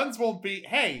 The ones won't be...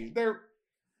 Hey, they're...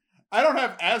 I don't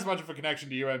have as much of a connection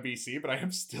to UMBC, but I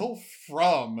am still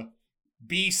from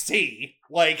BC.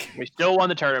 Like, we still won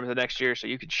the tournament the next year, so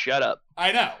you could shut up.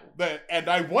 I know. And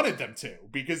I wanted them to,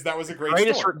 because that was a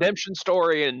greatest redemption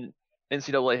story in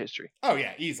NCAA history. Oh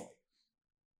yeah, easily.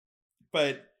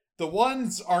 But the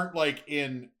ones aren't like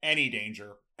in any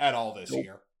danger at all this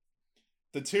year.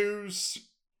 The twos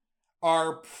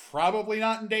are probably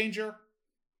not in danger.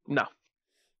 No.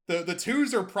 The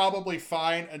twos are probably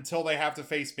fine until they have to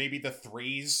face maybe the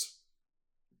threes.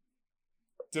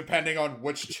 Depending on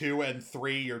which 2 and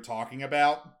 3 you're talking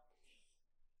about.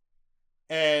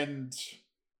 But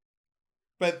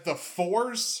the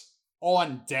 4s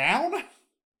on down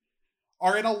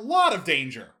are in a lot of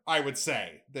danger, I would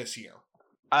say, this year.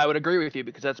 I would agree with you,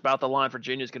 because that's about the line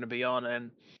Virginia's going to be on,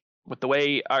 and with the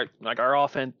way our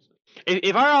offense,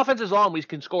 if our offense is on, we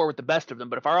can score with the best of them,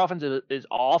 but if our offense is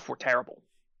off, we're terrible.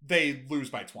 They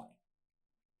lose by 20.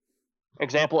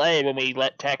 Example A, when we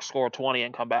let Tech score 20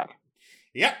 and come back.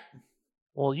 Yep.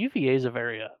 Well, UVA is a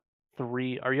very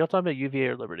 3. Are you all talking about UVA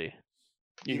or Liberty?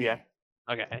 UVA.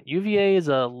 Okay. UVA is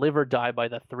a live or die by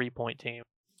the 3-point team.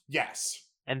 Yes.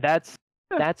 And that's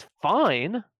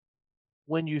fine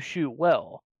when you shoot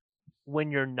well.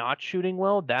 When you're not shooting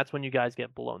well, that's when you guys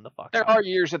get blown the fuck out. There are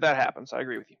years that happens. I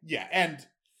agree with you. Yeah, and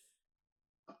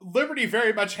Liberty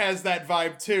very much has that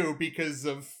vibe too, because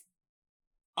of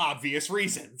obvious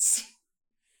reasons.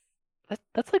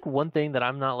 That's like one thing that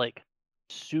I'm not like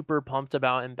super pumped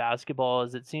about in basketball,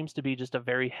 is it seems to be just a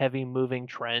very heavy moving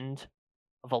trend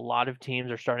of a lot of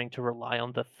teams are starting to rely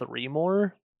on the 3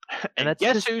 more. And that's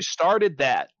guess who started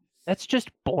that? That's just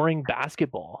boring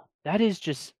basketball. That is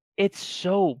just, it's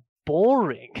so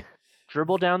boring.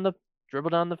 Dribble down the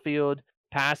field,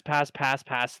 pass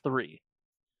 3.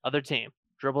 Other team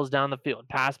dribbles down the field,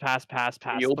 pass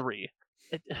field. 3.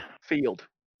 Field.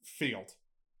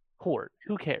 Court.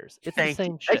 Who cares? It's the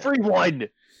same shit. Everyone.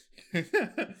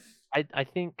 I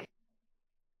think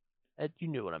you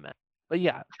knew what I meant. But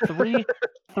yeah, 3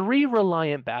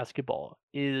 reliant basketball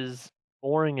is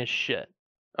boring as shit.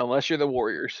 Unless you're the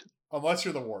Warriors.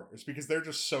 Because they're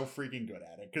just so freaking good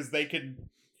at it. Because they can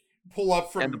pull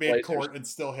up from midcourt and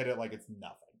still hit it like it's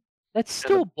nothing. That's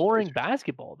still boring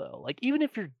basketball, though. Like, even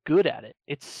if you're good at it,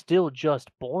 it's still just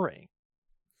boring.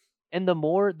 And the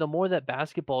more that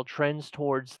basketball trends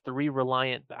towards 3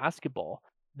 reliant basketball,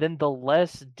 then the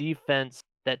less defense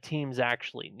that teams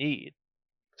actually need.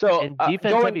 So, and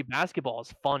defense-heavy basketball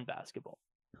is fun basketball.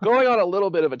 Going on a little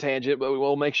bit of a tangent, but we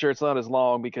will make sure it's not as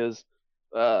long because,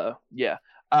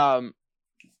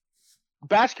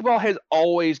 basketball has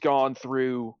always gone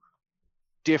through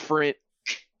different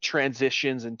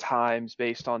transitions and times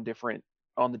based on different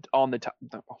on the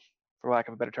for lack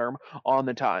of a better term, on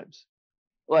the times.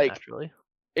 Like, naturally,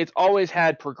 it's always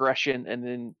had progression, and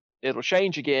then it'll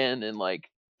change again in like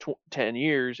 10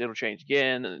 years. It'll change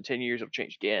again, and in 10 years it'll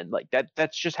change again. Like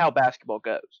that's just how basketball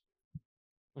goes.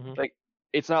 Mm-hmm. Like,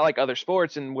 it's not like other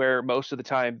sports, and where most of the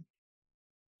time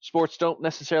sports don't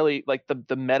necessarily like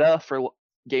the meta for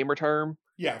gamer term.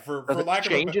 Yeah, for lack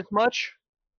of change as much.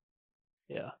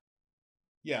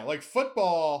 Yeah, like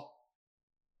football.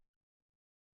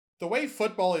 The way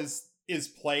football is is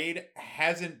played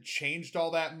hasn't changed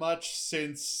all that much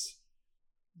since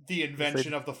the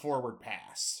invention of the forward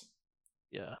pass.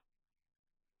 Yeah.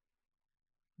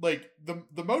 Like,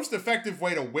 the most effective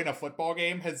way to win a football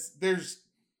game there's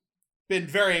been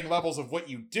varying levels of what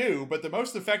you do, but the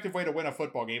most effective way to win a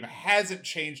football game hasn't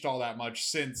changed all that much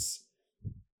since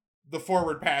the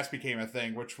forward pass became a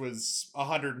thing, which was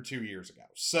 102 years ago.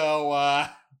 So,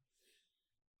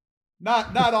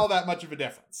 not all that much of a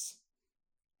difference.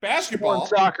 Basketball,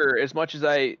 soccer, as much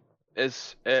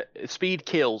as speed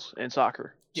kills in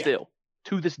soccer, still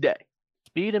to this day.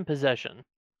 Speed and possession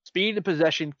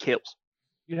kills.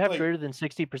 You have greater than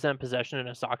 60% possession in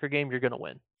a soccer game, you're gonna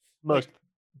win. Most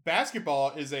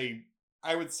basketball is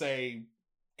I would say,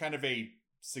 kind of a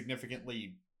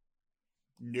significantly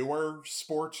newer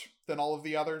sport than all of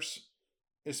the others,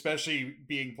 especially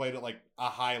being played at like a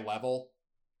high level.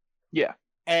 Yeah.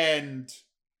 And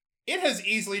it has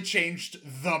easily changed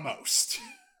the most.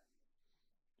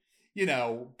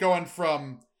 Going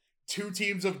from 2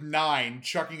 teams of 9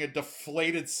 chucking a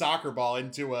deflated soccer ball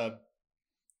into a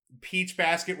peach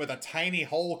basket with a tiny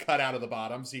hole cut out of the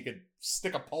bottom so you could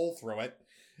stick a pole through it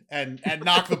and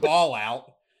knock the ball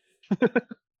out.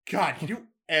 God,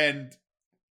 and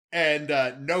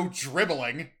no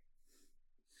dribbling,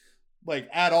 like,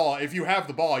 at all. If you have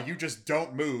the ball, you just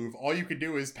don't move. All you can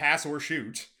do is pass or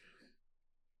shoot.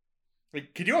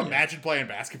 Like, could you imagine playing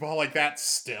basketball like that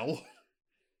still?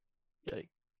 Yikes.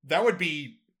 That would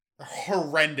be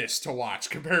horrendous to watch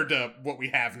compared to what we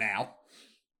have now.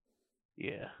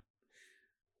 Yeah.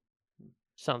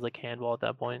 Sounds like handball at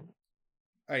that point.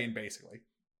 I mean, basically.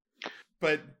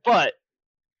 But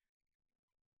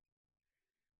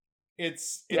it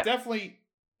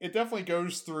definitely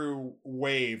goes through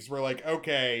waves. We're like,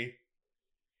 okay,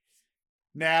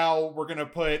 now we're gonna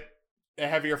put a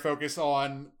heavier focus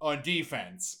on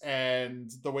defense,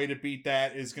 and the way to beat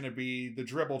that is going to be the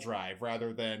dribble drive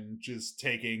rather than just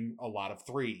taking a lot of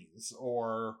threes,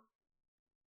 or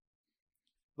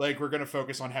like we're going to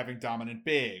focus on having dominant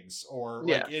bigs, or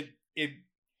like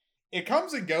it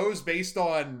comes and goes based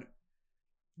on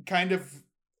kind of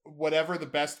whatever the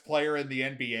best player in the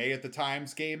NBA at the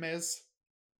time's game is.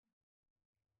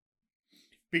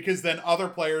 Because then other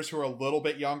players who are a little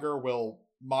bit younger will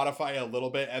modify a little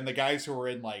bit, and the guys who are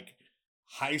in like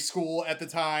high school at the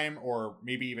time, or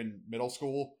maybe even middle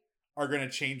school, are going to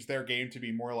change their game to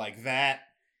be more like that,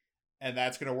 and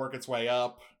that's going to work its way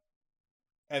up,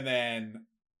 and then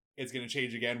it's going to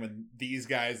change again when these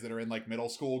guys that are in like middle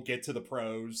school get to the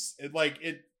pros. It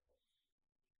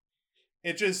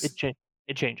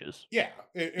changes. Yeah,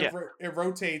 it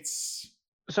rotates.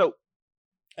 So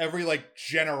every like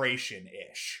generation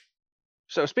ish.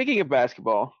 So speaking of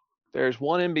basketball, there's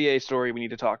one NBA story we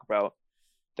need to talk about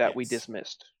that we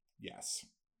dismissed. Yes.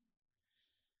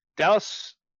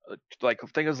 Dallas, I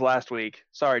think it was last week.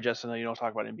 Sorry, Justin, I know you don't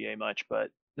talk about NBA much, but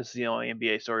this is the only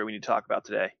NBA story we need to talk about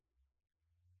today.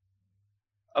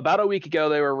 About a week ago,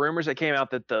 there were rumors that came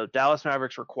out that the Dallas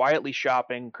Mavericks were quietly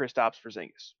shopping Kristaps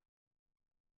Porzingis.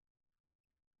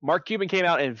 Mark Cuban came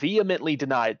out and vehemently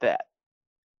denied that.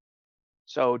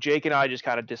 So Jake and I just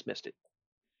kind of dismissed it.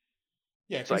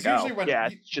 Yeah, because usually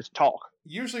it's just talk.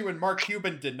 Usually when Mark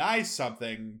Cuban denies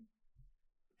something,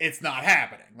 it's not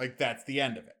happening. Like, that's the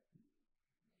end of it.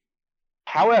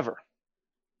 However,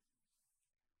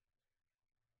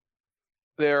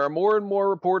 there are more and more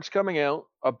reports coming out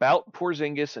about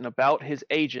Porzingis and about his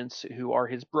agents, who are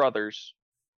his brothers,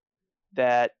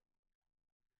 that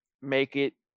make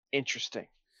it interesting.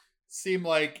 Seem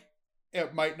like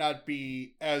it might not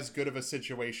be as good of a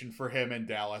situation for him in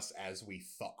Dallas as we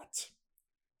thought.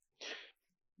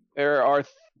 There are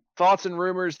thoughts and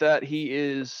rumors that he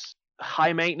is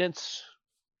high maintenance,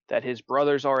 that his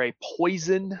brothers are a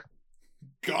poison.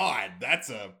 God, that's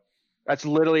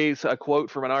literally a quote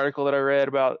from an article that I read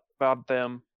about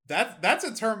them. That's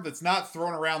a term that's not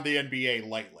thrown around the NBA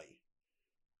lightly.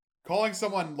 Calling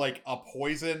someone like a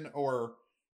poison, or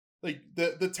like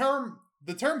the term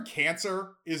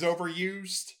cancer is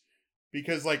overused,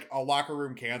 because like a locker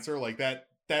room cancer, like that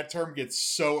term gets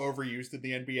so overused in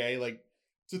the NBA. Like,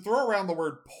 to throw around the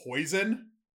word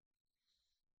poison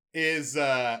is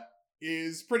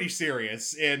pretty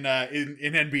serious in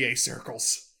NBA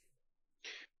circles.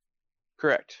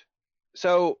 Correct.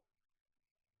 So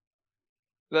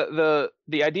the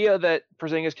idea that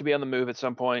Porzingis could be on the move at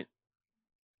some point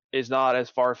is not as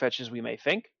far-fetched as we may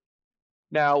think.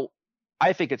 Now,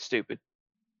 I think it's stupid.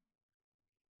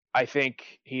 I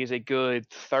think he is a good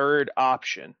third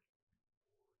option,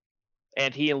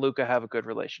 and he and Luka have a good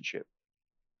relationship,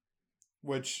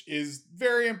 which is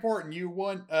very important. You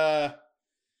want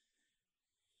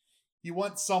You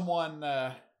want someone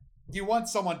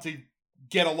to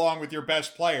get along with your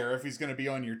best player if he's going to be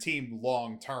on your team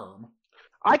long term.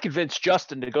 I convinced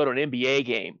Justin to go to an NBA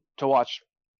game to watch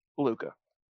Luka.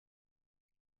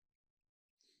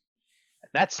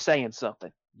 That's saying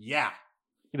something. Yeah.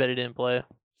 You bet he didn't play.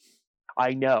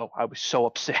 I know. I was so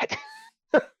upset.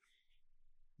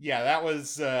 Yeah, that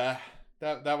was the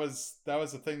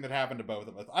thing that happened to both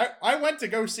of us. I went to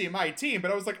go see my team,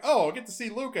 but I was like, oh, I'll get to see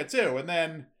Luka too. And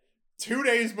then 2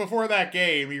 days before that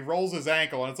game, he rolls his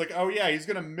ankle, and it's like, oh yeah, he's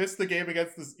gonna miss the game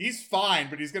against the. He's fine,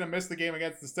 but he's gonna miss the game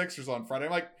against the Sixers on Friday.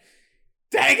 I'm like,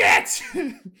 dang it!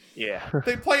 Yeah.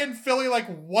 They play in Philly like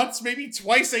once, maybe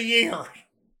twice a year.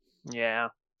 Yeah.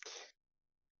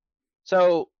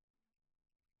 So,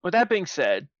 with that being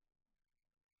said,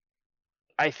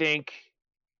 I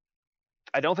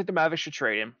don't think the Mavericks should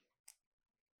trade him.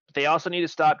 But they also need to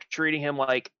stop treating him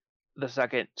like the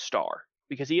second star,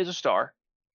 because he is a star.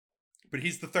 But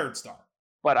he's the third star.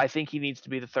 But I think he needs to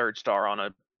be the third star on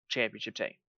a championship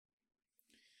team.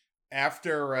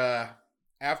 After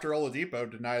Oladipo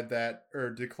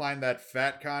declined that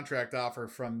fat contract offer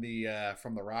from the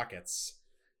Rockets.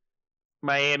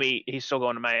 Miami, he's still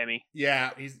going to Miami. Yeah,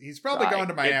 he's probably going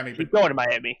to Miami. He's going to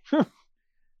Miami.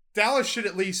 Dallas should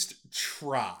at least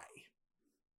try.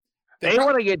 They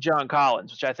want to get John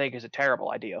Collins, which I think is a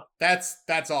terrible idea.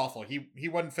 That's awful. He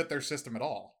wouldn't fit their system at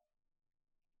all.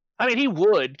 I mean, he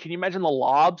would. Can you imagine the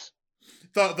lobs?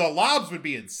 The lobs would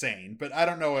be insane, but I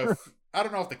don't know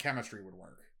if the chemistry would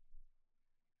work.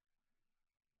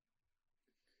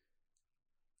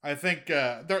 I think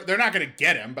they're not going to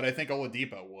get him, but I think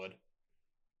Oladipo would.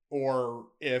 Or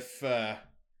if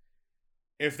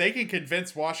they can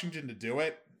convince Washington to do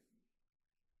it,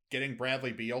 getting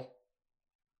Bradley Beal.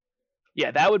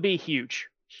 Yeah, that would be huge.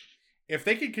 If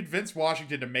they can convince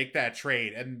Washington to make that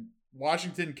trade, and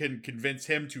Washington can convince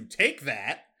him to take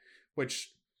that,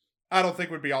 which I don't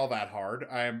think would be all that hard.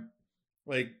 I'm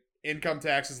like, income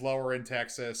tax is lower in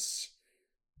Texas.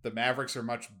 The Mavericks are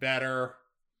much better.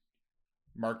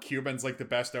 Mark Cuban's like the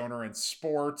best owner in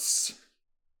sports.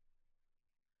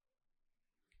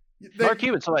 Mark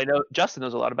Cuban, somebody Justin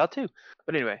knows a lot about too.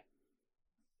 But anyway,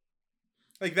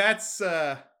 like that's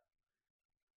I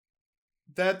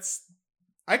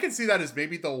can see that as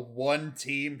maybe the one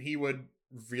team he would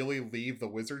really leave the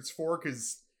Wizards for,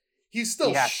 because he's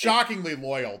still shockingly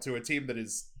loyal to a team that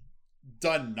has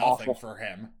done nothing for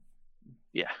him.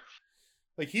 Yeah,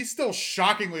 like he's still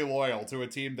shockingly loyal to a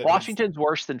team that Washington's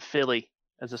worse than Philly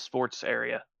as a sports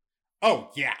area. Oh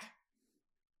yeah.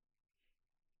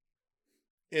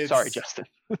 Sorry, Justin.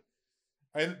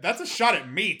 That's a shot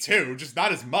at me too, just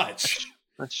not as much.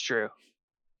 That's true.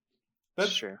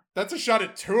 That's true. That's a shot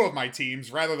at 2 of my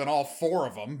teams rather than all 4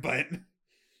 of them, but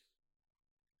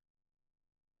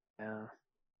yeah.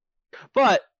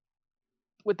 But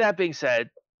with that being said,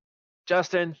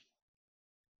 Justin,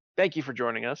 thank you for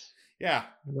joining us. Yeah.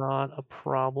 Not a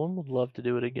problem. Would love to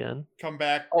do it again. Come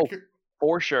back. Oh,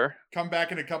 for sure. Come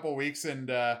back in a couple of weeks,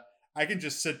 and I can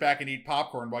just sit back and eat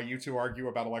popcorn while you two argue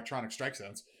about electronic strike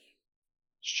zones.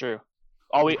 It's true.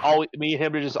 Me and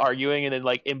him are just arguing, and then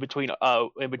like in between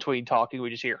talking, we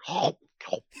just hear.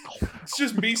 It's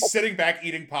just me sitting back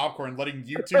eating popcorn, letting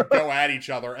you two go at each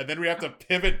other, and then we have to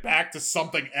pivot back to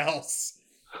something else.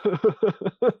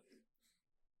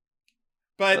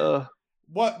 But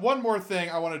one more thing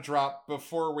I want to drop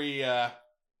before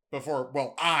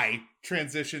I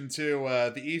transition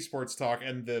to the esports talk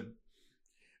and the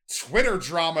Twitter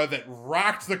drama that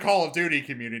rocked the Call of Duty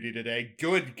community today.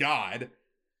 Good God.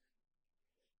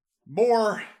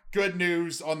 More good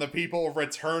news on the people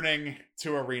returning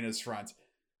to Arena's front.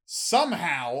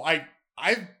 Somehow,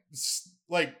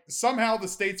 somehow the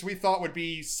states we thought would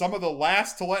be some of the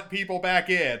last to let people back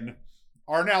in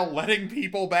are now letting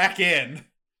people back in.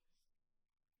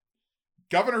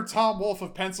 Governor Tom Wolf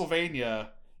of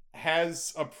Pennsylvania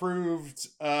has approved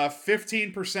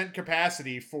 15%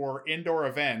 capacity for indoor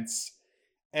events,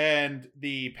 and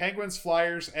the Penguins,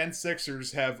 Flyers, and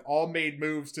Sixers have all made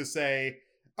moves to say,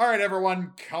 all right,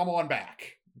 everyone, come on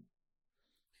back.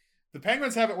 The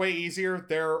Penguins have it way easier.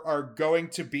 There are going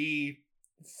to be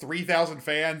 3,000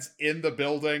 fans in the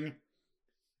building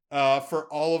for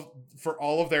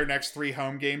all of their next 3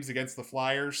 home games against the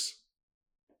Flyers.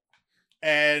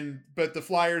 But the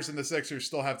Flyers and the Sixers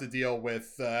still have to deal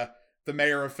with the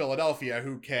mayor of Philadelphia,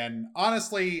 who can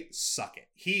honestly suck it.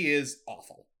 He is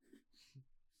awful.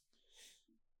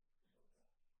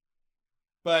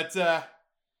 But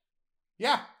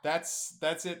yeah, that's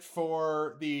it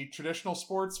for the traditional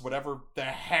sports, whatever the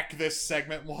heck this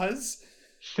segment was.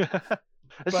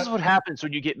 This is what happens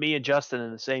when you get me and Justin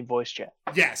in the same voice chat.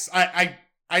 Yes, I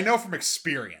I know from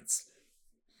experience.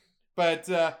 But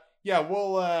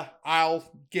I'll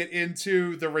get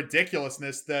into the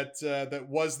ridiculousness that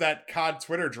was that COD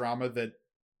Twitter drama that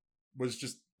was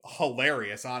just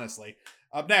hilarious, honestly.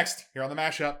 Up next, here on the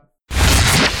Mashup.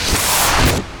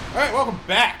 All right, welcome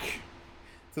back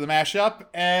to the Mashup,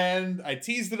 and I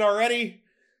teased it already.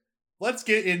 Let's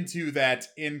get into that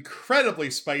incredibly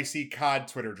spicy COD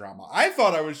Twitter drama. I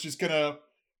thought I was just gonna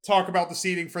talk about the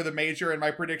seeding for the major and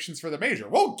my predictions for the major.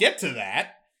 We'll get to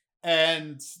that,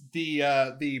 and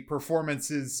the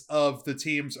performances of the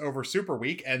teams over Super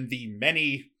Week and the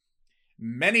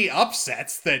many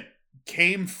upsets that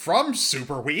came from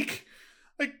Super Week.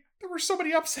 Like, there were so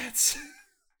many upsets.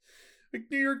 Like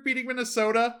New York beating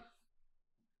Minnesota,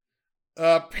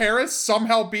 Paris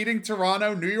somehow beating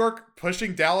Toronto, New York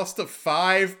pushing Dallas to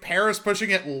 5, Paris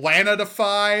pushing Atlanta to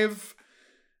 5,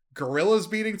 Gorillas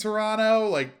beating Toronto.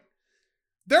 Like,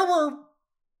 there were...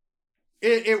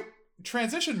 It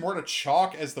transitioned more to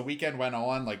chalk as the weekend went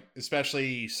on, like,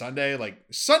 especially Sunday. Like,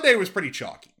 Sunday was pretty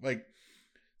chalky. Like,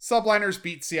 Subliners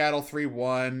beat Seattle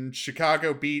 3-1,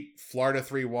 Chicago beat Florida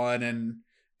 3-1, and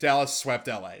Dallas swept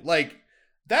LA. Like,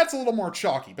 that's a little more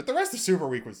chalky, but the rest of Super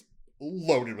Week was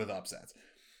loaded with upsets.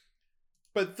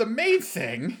 But the main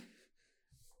thing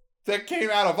that came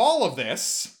out of all of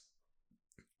this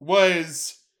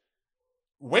was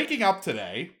waking up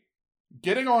today,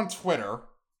 getting on Twitter,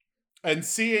 and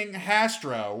seeing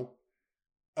Hastro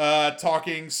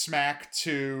talking smack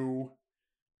to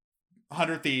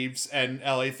 100 Thieves and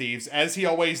LA Thieves, as he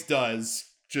always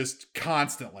does, just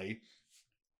constantly.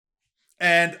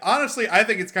 And honestly, I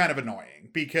think it's kind of annoying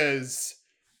because,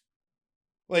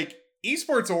 like,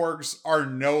 esports orgs are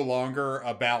no longer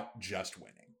about just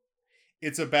winning.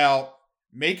 It's about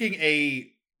making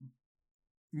a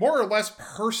more or less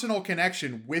personal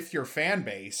connection with your fan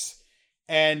base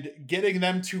and getting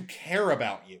them to care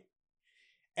about you.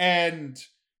 And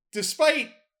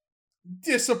despite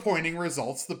disappointing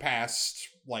results the past,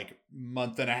 like,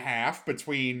 month and a half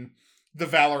between the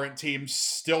Valorant team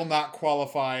still not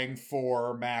qualifying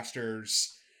for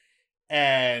Masters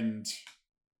and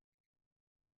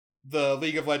the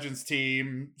League of Legends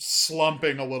team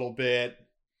slumping a little bit,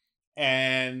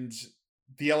 and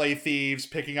the LA Thieves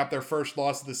picking up their first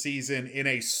loss of the season in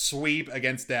a sweep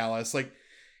against Dallas. Like,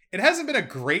 it hasn't been a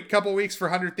great couple weeks for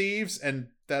 100 Thieves, and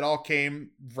that all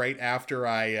came right after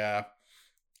I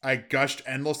gushed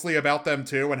endlessly about them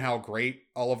too and how great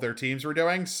all of their teams were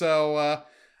doing. So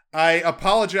I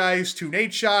apologize to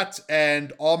Nadeshot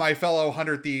and all my fellow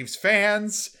 100 Thieves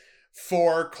fans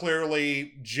for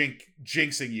clearly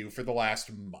jinxing you for the last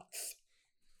month.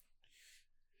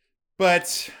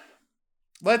 But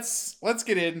let's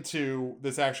get into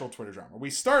this actual Twitter drama.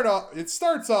 It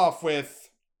starts off with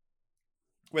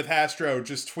Hastro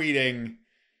just tweeting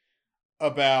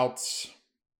about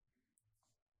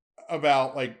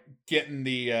like getting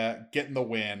the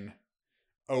win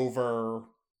over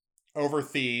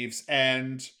Thieves,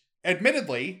 and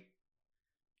admittedly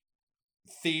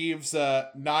Thieves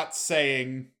not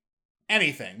saying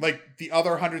anything. Like, the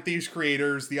other 100 Thieves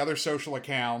creators, the other social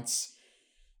accounts,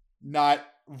 not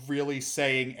really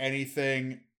saying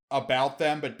anything about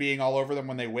them, but being all over them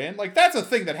when they win. Like, that's a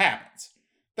thing that happens.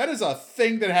 That is a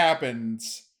thing that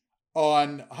happens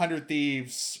on 100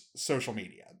 Thieves social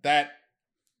media. That's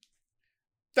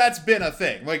been a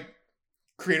thing. Like,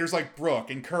 creators like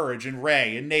Brooke and Courage and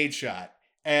Ray and Nadeshot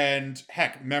and,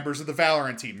 heck, members of the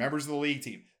Valorant team, members of the League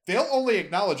team, they'll only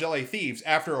acknowledge LA Thieves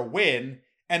after a win,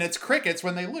 and it's crickets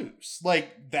when they lose.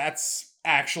 Like, that's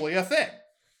actually a thing.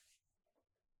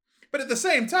 But at the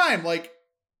same time, like,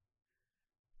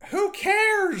 who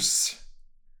cares?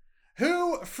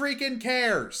 Who freaking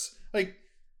cares? Like,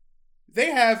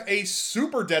 they have a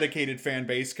super dedicated fan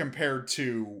base compared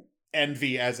to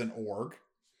Envy as an org.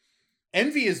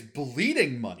 Envy is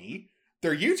bleeding money.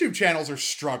 Their YouTube channels are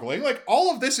struggling. Like,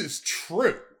 all of this is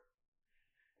true.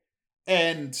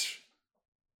 And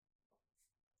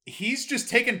he's just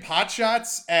taking pot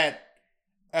shots at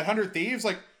 100 Thieves.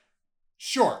 Like,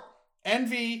 sure,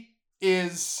 Envy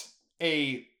is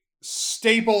a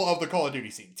staple of the Call of Duty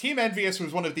scene. Team Envious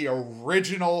was one of the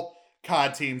original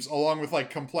COD teams, along with, like,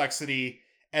 Complexity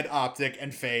and Optic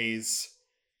and FaZe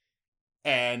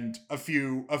and a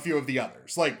few of the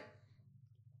others. Like,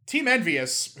 Team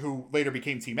Envious, who later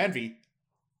became Team Envy,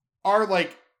 are,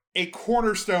 like, a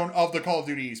cornerstone of the Call of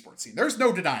Duty esports scene. There's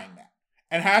no denying that.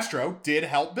 And Hastro did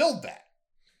help build that.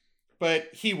 But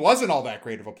he wasn't all that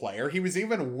great of a player. He was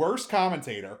even a worse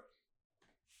commentator.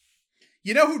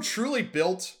 You know who truly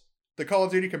built the Call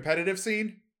of Duty competitive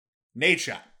scene?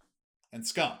 Nadeshot, and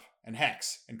Scump, and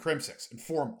Hex, and Crimsix, and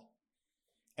Formal,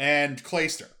 and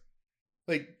Clayster.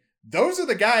 Like, those are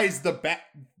the guys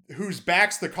whose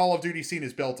backs the Call of Duty scene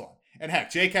is built on. And heck,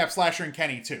 JCap, Slasher, and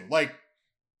Kenny too. Like,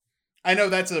 I know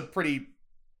that's a pretty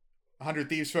 100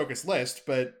 Thieves focused list,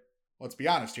 but let's be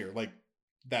honest here. Like,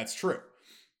 that's true.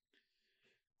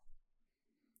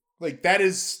 Like, that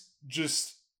is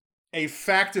just a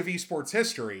fact of esports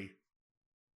history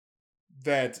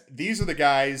that these are the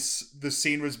guys the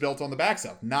scene was built on the backs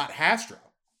of, not Hastro.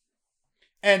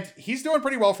 And he's doing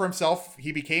pretty well for himself.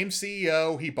 He became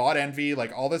CEO. He bought Envy,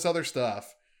 like all this other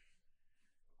stuff.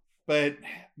 But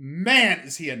man,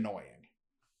 is he annoying.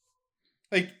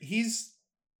 Like, he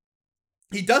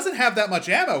doesn't have that much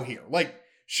ammo here. Like,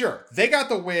 sure, they got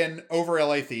the win over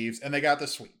LA Thieves and they got the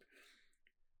sweep.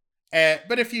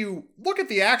 But if you look at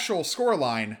the actual score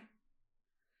line,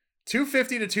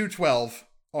 250 to 212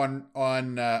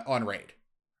 on raid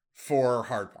for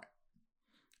Hardpoint.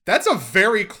 That's a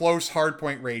very close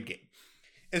Hardpoint raid game.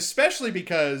 Especially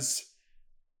because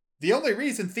the only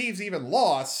reason Thieves even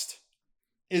lost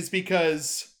is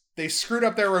because they screwed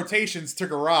up their rotations to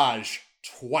Garage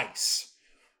twice.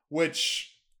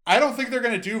 Which I don't think they're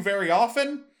going to do very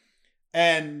often.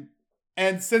 And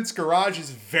since Garage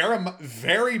is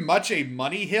very much a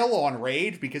money hill on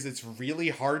raid because it's really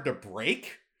hard to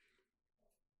break.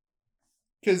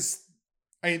 Because,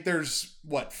 I mean, there's,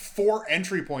 4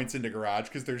 entry points into Garage?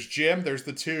 Because there's Gym, there's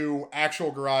the 2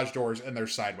 actual garage doors, and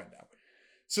there's Side Window.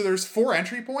 So there's 4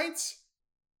 entry points,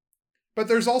 but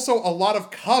there's also a lot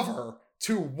of cover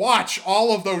to watch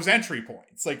all of those entry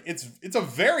points. Like, it's a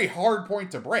very hard point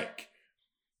to break.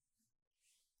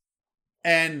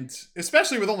 And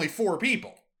especially with only 4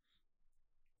 people.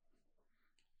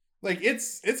 Like,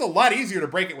 it's a lot easier to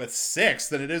break it with 6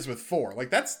 than it is with 4.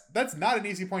 Like, that's not an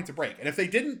easy point to break. And if they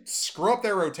didn't screw up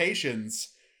their rotations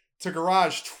to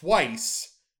Garage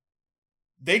twice,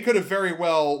 they could have very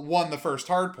well won the first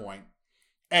hard point.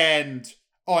 And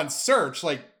on Search,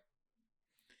 like,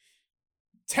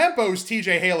 Tempo's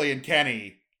TJ Haley and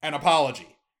Kenny an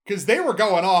apology. Because they were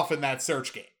going off in that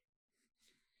Search game.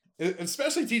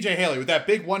 Especially TJ Haley with that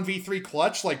big 1v3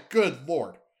 clutch, like, good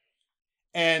lord.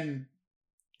 And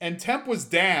Temp was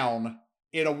down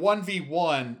in a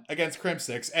 1v1 against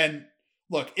Crimsix. And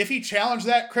look, if he challenged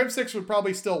that, Crimsix would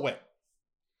probably still win.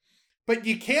 But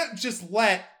you can't just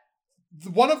let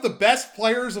one of the best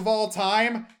players of all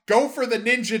time go for the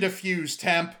ninja defuse,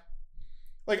 Temp.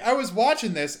 Like, I was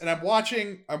watching this, and I'm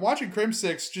watching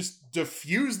Crimsix just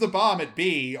defuse the bomb at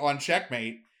B on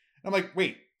Checkmate. And I'm like,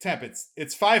 wait, Temp, it's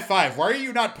 5-5. Why are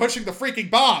you not pushing the freaking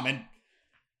bomb? And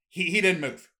he didn't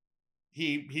move.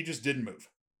 He just didn't move.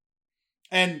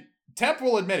 And Temp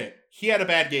will admit it. He had a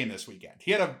bad game this weekend.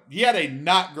 He had a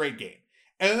not great game.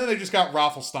 And then they just got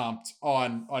raffle stomped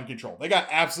on Control. They got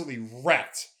absolutely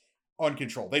wrecked on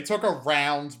Control. They took a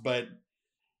round, but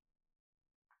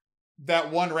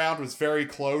that one round was very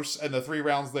close, and the 3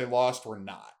 rounds they lost were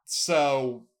not.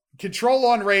 So Control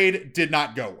on raid did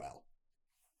not go well.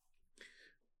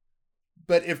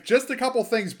 But if just a couple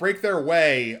things break their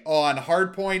way on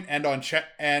Hardpoint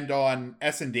and on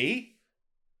S&D,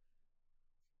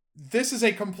 this is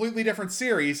a completely different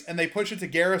series, and they push it to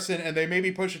Garrison, and they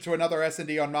maybe push it to another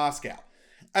S&D on Moscow.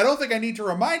 I don't think I need to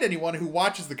remind anyone who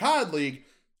watches the COD League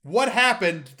what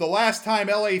happened the last time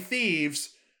LA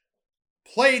Thieves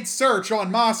played Search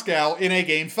on Moscow in a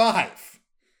Game 5.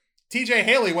 TJ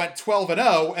Haley went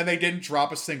 12-0, and they didn't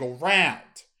drop a single round.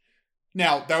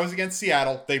 Now, that was against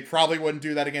Seattle. They probably wouldn't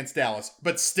do that against Dallas,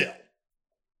 but still.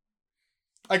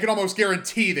 I can almost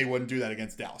guarantee they wouldn't do that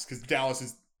against Dallas, because Dallas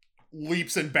is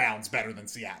leaps and bounds better than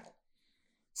Seattle.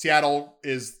 Seattle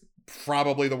is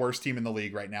probably the worst team in the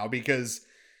league right now, because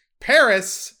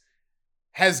Paris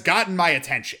has gotten my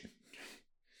attention.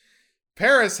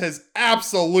 Paris has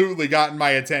absolutely gotten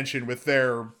my attention with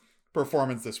their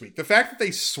performance this week. The fact that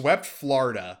they swept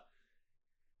Florida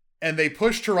and they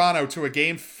pushed Toronto to a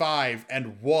Game 5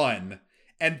 and won,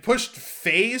 and pushed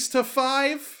FaZe to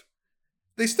 5.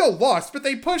 They still lost, but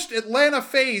they pushed Atlanta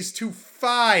FaZe to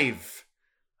 5.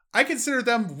 I consider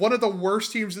them one of the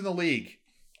worst teams in the league.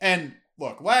 And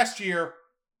look, last year,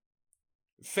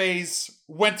 FaZe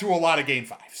went to a lot of Game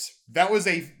 5s. That was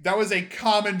a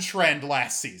common trend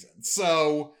last season.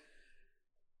 So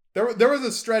there was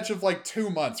a stretch of like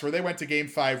 2 months where they went to Game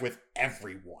 5 with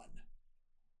everyone.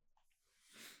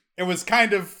 It was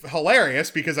kind of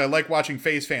hilarious because I like watching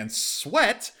FaZe fans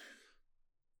sweat,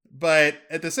 but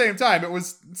at the same time, it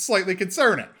was slightly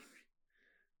concerning.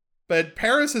 But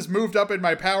Paris has moved up in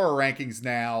my power rankings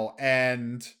now,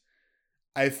 and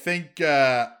I think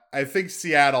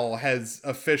Seattle has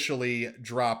officially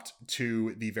dropped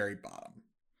to the very bottom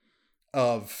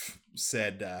of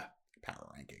said power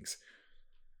rankings.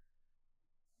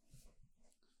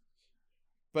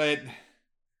 But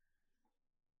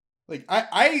like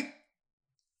I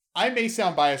may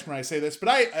sound biased when I say this, but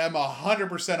I am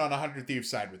 100% on 100 Thieves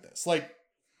side with this. Like,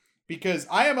 because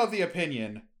I am of the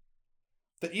opinion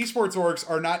that esports orgs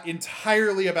are not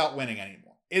entirely about winning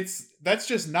anymore. That's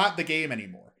just not the game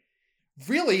anymore.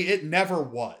 Really, it never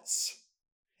was.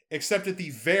 Except at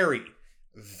the very,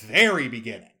 very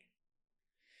beginning.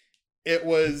 It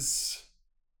was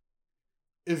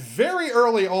very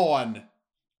early on,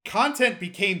 content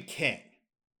became king.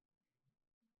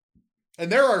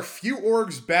 And there are few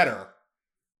orgs better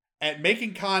at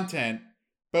making content,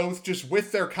 both just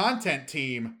with their content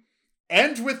team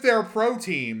and with their pro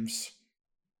teams,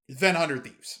 than 100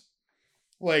 Thieves.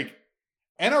 Like,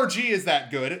 NRG is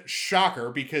that good.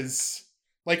 Shocker, because,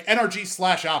 like,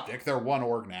 NRG / Optic, they're one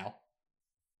org now,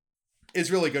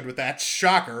 is really good with that.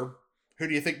 Shocker. Who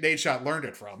do you think Nadeshot learned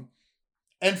it from?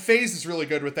 And FaZe is really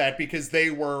good with that because they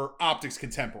were Optic's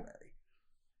contemporary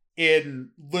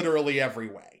in literally every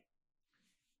way.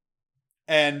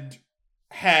 And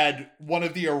had one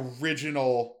of the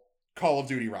original Call of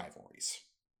Duty rivalries.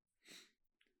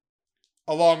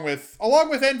 Along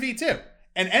with Envy too.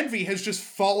 And Envy has just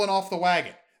fallen off the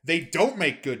wagon. They don't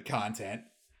make good content.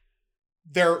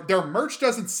 Their merch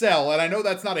doesn't sell, and I know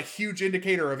that's not a huge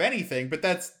indicator of anything, but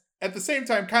that's at the same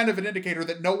time kind of an indicator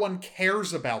that no one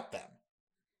cares about them.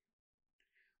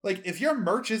 Like, if your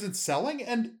merch isn't selling,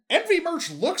 and Envy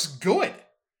merch looks good.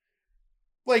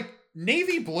 Like,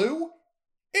 navy blue,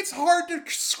 it's hard to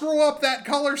screw up that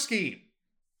color scheme.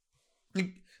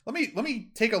 Like, let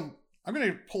me take a... I'm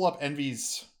going to pull up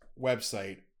Envy's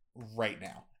website right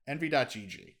now.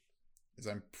 Envy.gg.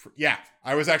 Yeah,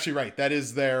 I was actually right. That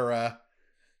is their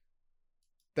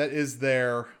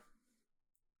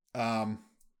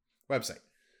website.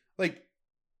 Like,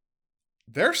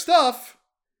 their stuff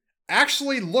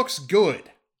actually looks good.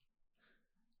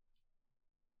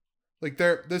 Like,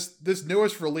 this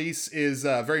newest release is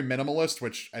very minimalist,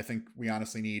 which I think we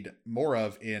honestly need more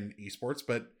of in esports,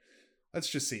 but let's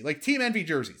just see. Like, Team Envy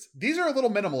jerseys. These are a little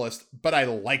minimalist, but I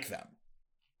like them.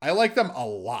 I like them a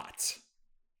lot.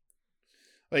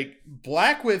 Like,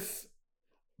 black with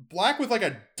like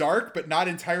a dark but not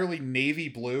entirely navy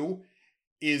blue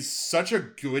is such a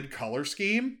good color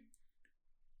scheme.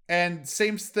 And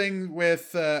same thing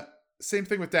with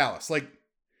Dallas. Like,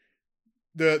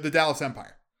 the Dallas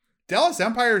Empire. Dallas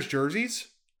Empire's jerseys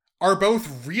are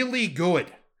both really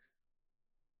good.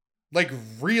 Like,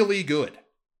 really good.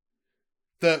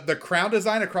 The crown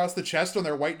design across the chest on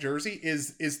their white jersey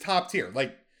is top tier.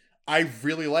 Like, I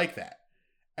really like that.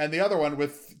 And the other one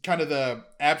with kind of the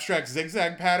abstract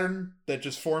zigzag pattern that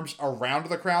just forms around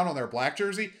the crown on their black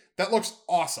jersey, that looks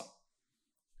awesome.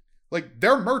 Like,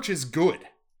 their merch is good,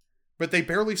 but they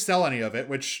barely sell any of it,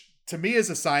 which to me is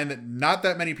a sign that not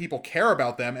that many people care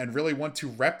about them and really want to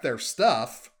rep their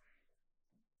stuff.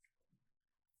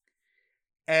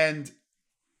 And,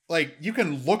 like, you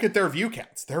can look at their view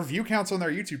counts. Their view counts on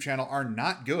their YouTube channel are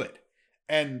not good.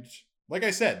 And like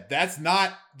I said, that's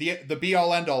not the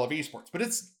be-all end-all of esports, but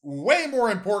it's way more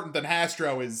important than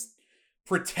Hastro is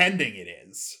pretending it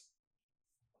is.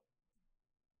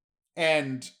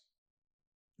 And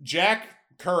Jack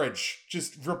Courage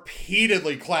just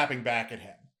repeatedly clapping back at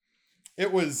him.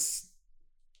 It was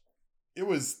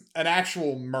an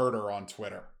actual murder on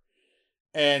Twitter.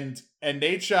 And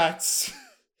Nadeshot's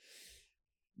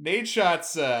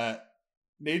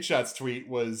Nadeshot's tweet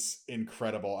was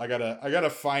incredible. I gotta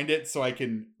find it so I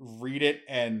can read it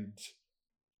and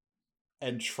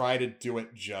try to do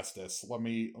it justice. Let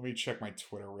me check my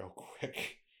Twitter real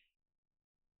quick.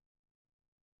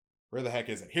 Where the heck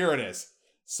is it? Here it is.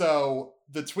 So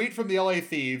the tweet from the LA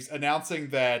Thieves announcing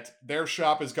that their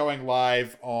shop is going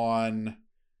live on,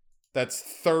 that's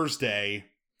Thursday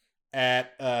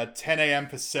at 10 a.m.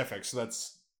 Pacific. So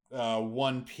that's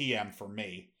 1 p.m. for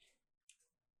me.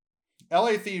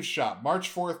 LA Thieves shop,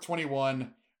 March 4th,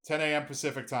 21, 10 a.m.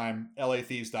 Pacific time,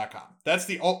 lathieves.com. That's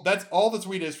all the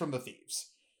tweet is from the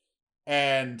Thieves.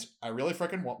 And I really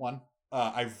freaking want one.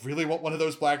 I really want one of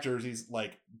those black jerseys.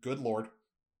 Like, good lord.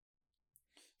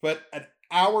 But an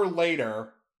hour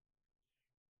later,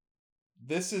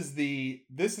 this is the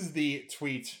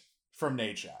tweet from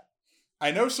Nadeshot.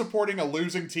 I know supporting a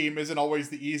losing team isn't always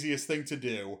the easiest thing to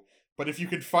do, but if you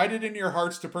can find it in your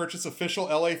hearts to purchase official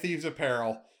LA Thieves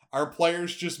apparel, our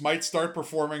players just might start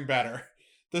performing better.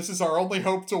 This is our only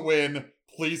hope to win.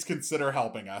 Please consider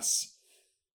helping us.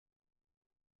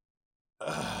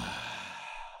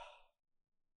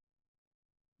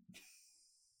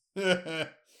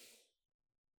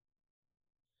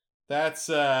 That's,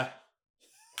 my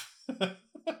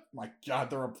god,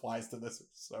 the replies to this are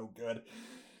so good.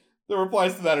 The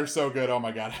replies to that are so good. Oh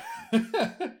my god.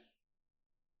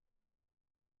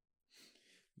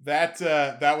 That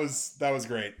was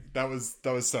great. That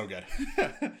was so good.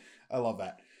 I love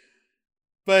that.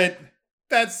 But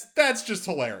that's just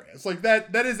hilarious. Like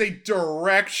that is a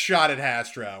direct shot at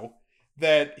Hastro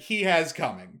that he has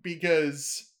coming,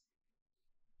 because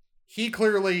he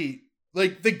clearly,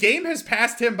 like, the game has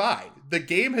passed him by. The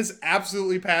game has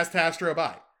absolutely passed Hastro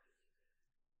by.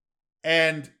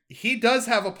 And he does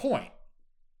have a point.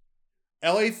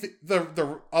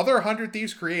 The other 100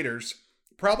 Thieves creators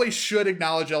probably should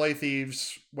acknowledge LA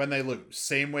Thieves when they lose.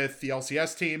 Same with the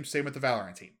LCS team, same with the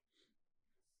Valorant team.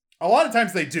 A lot of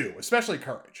times they do, especially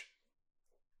Courage.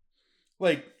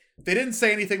 Like, they didn't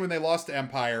say anything when they lost to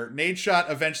Empire. Nadeshot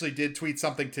eventually did tweet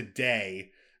something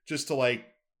today just to, like,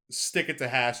 stick it to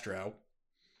Hastro.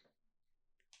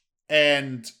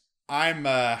 And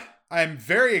I'm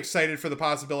very excited for the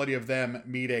possibility of them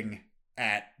meeting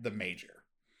at the Major,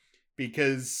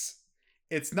 because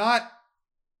it's not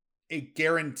a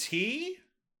guarantee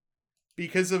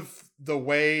because of the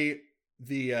way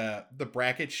the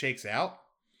bracket shakes out.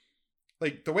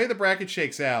 Like, the way the bracket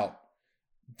shakes out,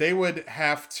 they would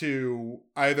have to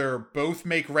either both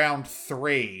make round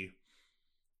 3,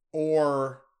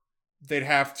 or they'd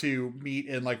have to meet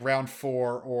in, like, round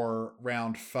 4 or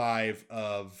round 5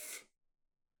 of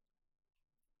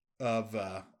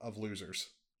losers.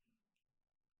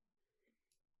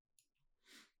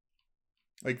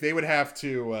 Like, they would have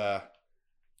to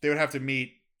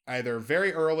meet either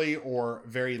very early or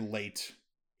very late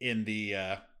in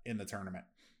the tournament.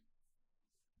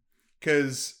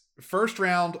 Because first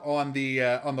round on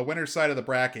the winner's side of the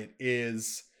bracket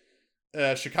is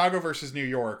Chicago versus New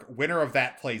York. Winner of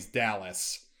that plays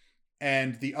Dallas.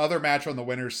 And the other match on the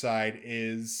winner's side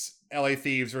is LA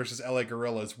Thieves versus LA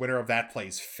Guerrillas. Winner of that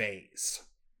plays FaZe.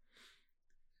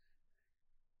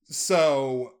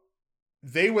 So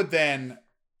they would then...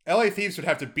 LA Thieves would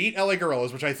have to beat LA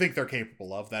Guerrillas, which I think they're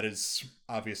capable of. That is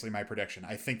obviously my prediction.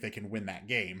 I think they can win that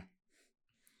game.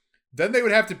 Then they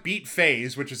would have to beat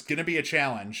FaZe, which is going to be a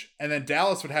challenge. And then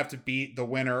Dallas would have to beat the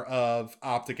winner of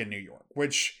Optic and New York,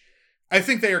 which I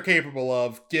think they are capable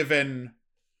of, given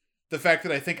the fact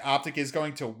that I think Optic is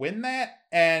going to win that,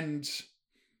 and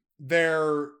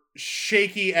their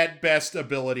shaky at best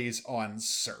abilities on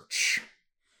Search,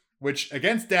 which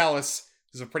against Dallas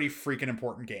is a pretty freaking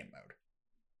important game mode.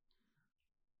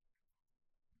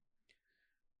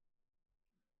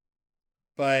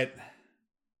 But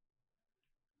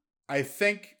I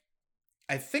think,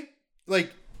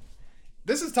 like,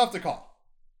 this is tough to call,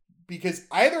 because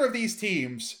either of these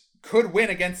teams could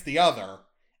win against the other,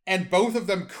 and both of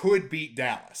them could beat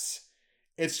Dallas.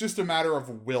 It's just a matter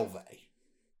of will they.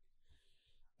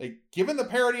 Like, given the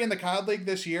parity in the COD League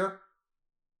this year,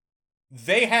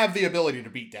 they have the ability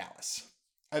to beat Dallas.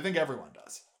 I think everyone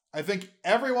does. I think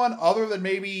everyone other than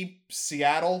maybe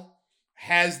Seattle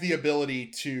has the ability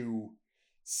to...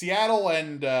 Seattle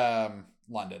and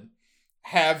London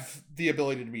have the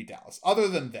ability to beat Dallas, other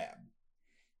than them.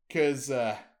 Because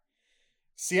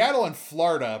Seattle and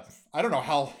Florida, I don't know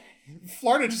how...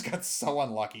 Florida just got so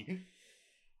unlucky.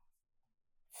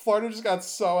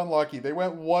 They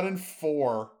went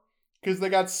 1-4 because they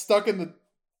got stuck in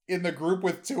the group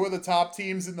with 2 of the top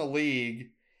teams in the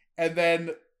league, and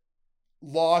then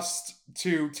lost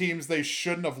to teams they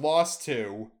shouldn't have lost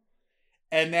to.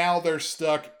 And now they're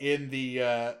stuck in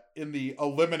the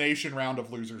elimination round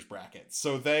of losers bracket.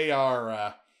 So they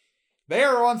are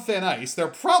on thin ice. They're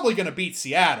probably going to beat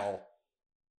Seattle,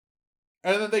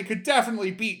 and then they could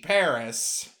definitely beat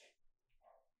Paris.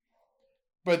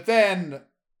 But then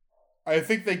I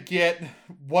think they get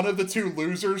one of the 2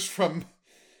 losers from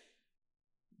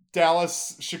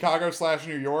Dallas, Chicago /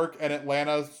 New York, and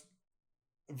Atlanta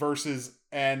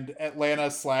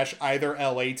 / either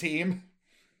LA team.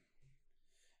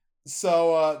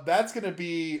 So that's going to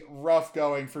be rough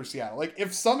going for Seattle. Like,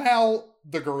 if somehow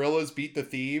the Guerrillas beat the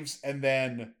Thieves and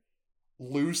then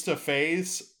lose to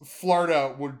FaZe,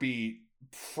 Florida would be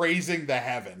praising the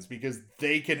heavens, because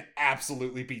they can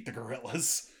absolutely beat the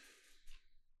Guerrillas.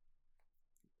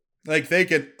 Like, they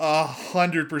could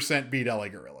 100% beat LA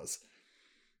Guerrillas.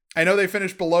 I know they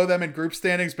finished below them in group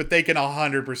standings, but they can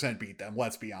 100% beat them.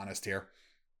 Let's be honest here.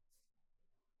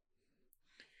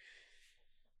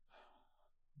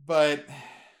 But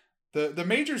the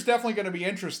major's definitely going to be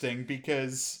interesting,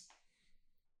 because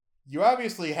you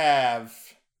obviously have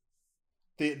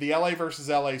the LA versus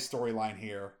LA storyline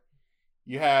here.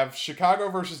 You have Chicago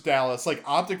versus Dallas. Like,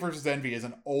 Optic versus Envy is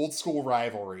an old school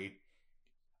rivalry.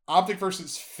 Optic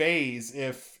versus FaZe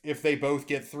if they both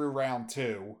get through round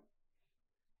 2.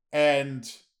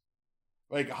 And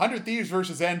Like, 100 Thieves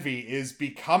versus Envy is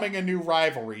becoming a new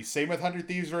rivalry. Same with 100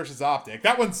 Thieves versus Optic.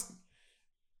 That one's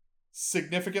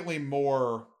significantly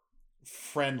more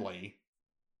friendly.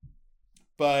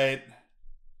 But,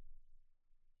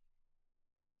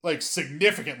 like,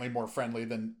 significantly more friendly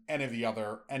than any of the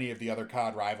other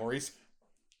COD rivalries.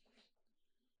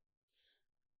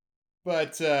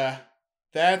 But,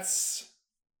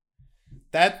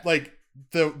 like,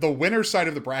 the winner side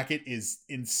of the bracket is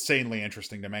insanely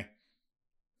interesting to me.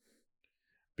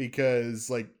 Because,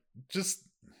 like, just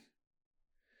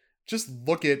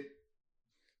look at,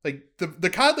 like, the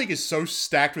COD League is so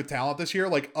stacked with talent this year.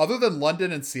 Like, other than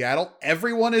London and Seattle,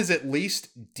 everyone is at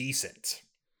least decent.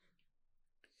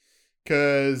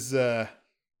 Because,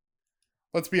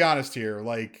 let's be honest here,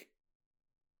 like,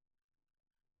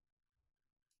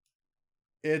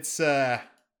 it's, London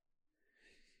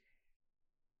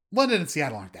and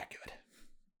Seattle aren't that good.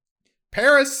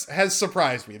 Paris has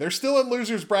surprised me. They're still in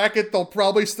loser's bracket. They'll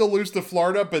probably still lose to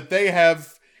Florida, but they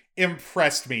have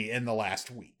impressed me in the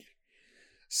last week.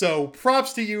 So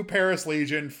props to you, Paris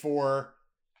Legion, for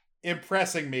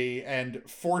impressing me and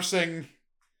forcing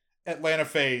Atlanta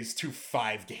FaZe to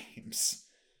 5 games.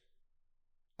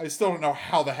 I still don't know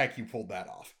how the heck you pulled that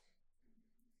off.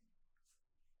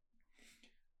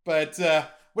 But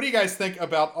what do you guys think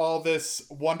about all this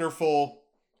wonderful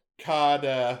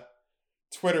COD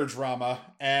Twitter drama,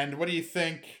 and what do you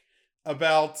think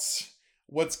about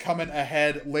what's coming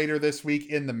ahead later this week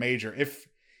in the major?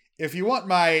 If you want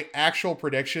my actual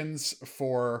predictions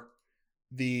for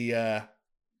the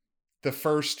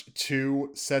first 2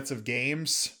 sets of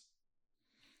games,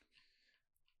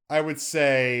 I would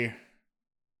say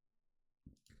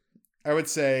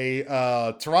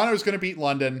Toronto's going to beat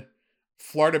London,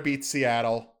 Florida beats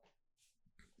Seattle,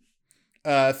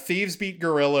 Thieves beat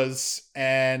Gorillas,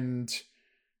 and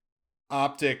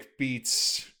Optic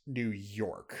beats New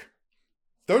York.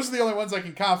 Those are the only ones I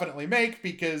can confidently make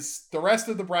because the rest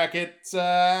of the bracket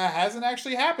hasn't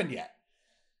actually happened yet.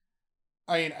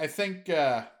 I mean, I think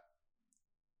I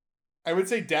would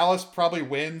say Dallas probably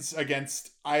wins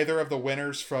against either of the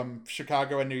winners from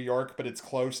Chicago and New York, but it's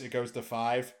close. It goes to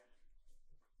 5.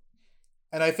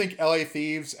 And I think LA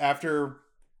Thieves, after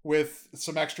with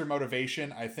some extra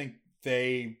motivation, I think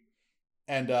they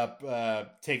end up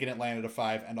taking Atlanta to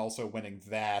 5 and also winning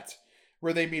that,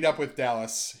 where they meet up with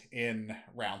Dallas in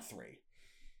round 3.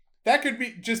 That could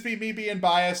be just be me being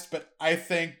biased, but I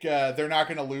think they're not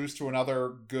going to lose to another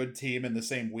good team in the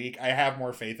same week. I have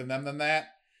more faith in them than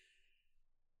that.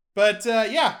 But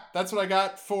yeah, that's what I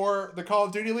got for the Call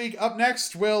of Duty League. Up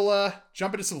next, we'll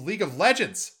jump into some League of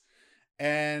Legends.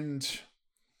 And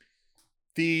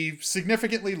the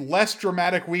significantly less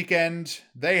dramatic weekend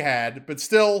they had, but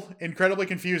still incredibly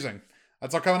confusing.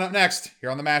 That's all coming up next here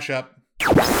on The Mashup.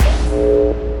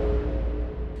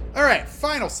 All right,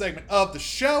 final segment of the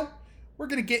show. We're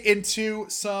going to get into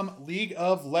some League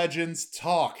of Legends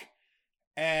talk.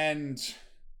 And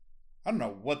I don't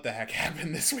know what the heck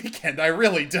happened this weekend. I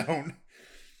really don't.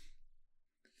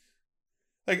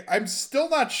 Like, I'm still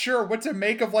not sure what to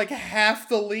make of, like, half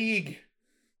the league.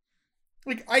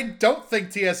 Like, I don't think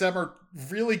TSM are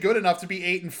really good enough to be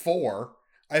 8-4.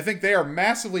 I think they are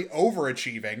massively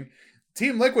overachieving.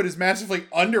 Team Liquid is massively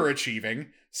underachieving.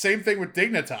 Same thing with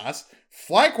Dignitas.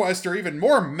 FlyQuest are even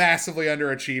more massively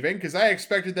underachieving because I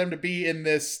expected them to be in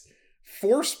this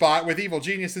 4 spot with Evil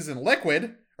Geniuses and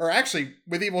Liquid. Or actually,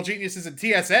 with Evil Geniuses and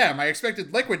TSM. I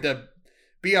expected Liquid to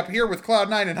be up here with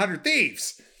Cloud9 and 100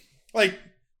 Thieves. Like,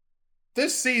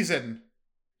 this season,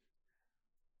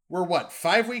 we're what,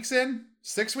 5 weeks in?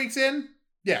 6 weeks in?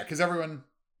 Yeah, because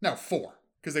 4,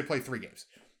 because they play 3 games.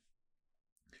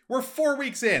 We're 4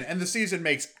 weeks in, and the season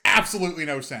makes absolutely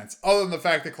no sense, other than the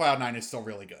fact that Cloud9 is still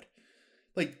really good.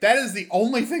 Like, that is the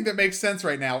only thing that makes sense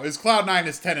right now, is Cloud9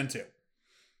 is 10-2.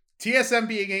 TSM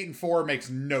being 8-4 makes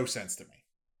no sense to me.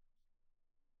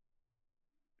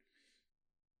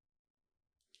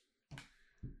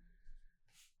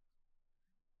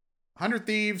 Hundred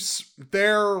Thieves,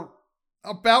 they're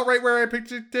about right where I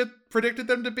predicted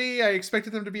them to be. I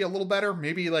expected them to be a little better,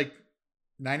 maybe like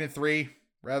 9-3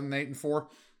 rather than 8-4.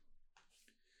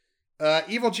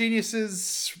 Evil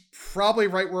Geniuses, probably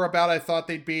right where about I thought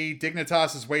they'd be.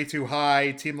 Dignitas is way too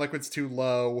high. Team Liquid's too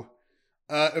low.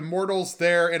 Immortals,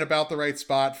 they're in about the right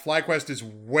spot. FlyQuest is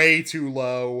way too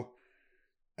low.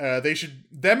 Them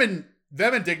and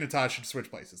Dignitas should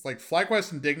switch places. Like,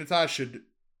 FlyQuest and Dignitas should,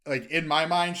 like, in my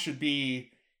mind, should be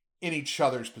in each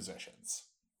other's positions.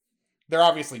 They're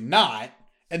obviously not.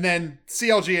 And then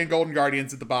CLG and Golden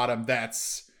Guardians at the bottom,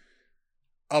 that's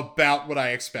about what I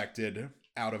expected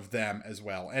out of them as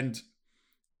well. And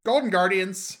Golden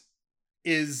Guardians,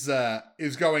 is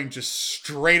going just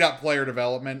straight up player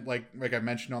development, like I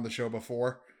mentioned on the show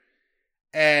before.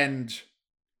 And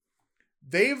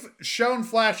they've shown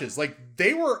flashes. Like,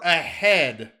 they were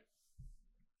ahead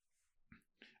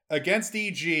against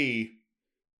EG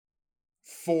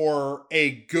for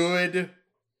a good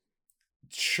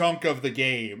chunk of the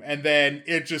game, and then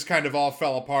it just kind of all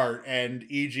fell apart, and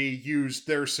EG used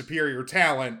their superior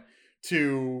talent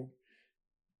to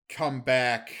come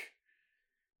back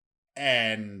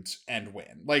and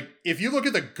win. Like, if you look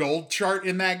at the gold chart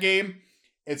in that game,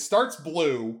 it starts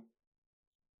blue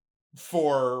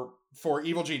for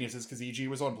Evil Geniuses, because EG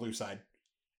was on blue side,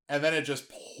 and then it just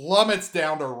plummets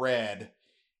down to red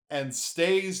and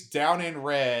stays down in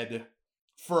red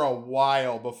for a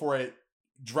while before it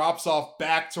drops off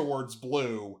back towards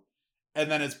blue, and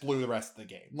then it's blue the rest of the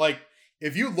game. Like,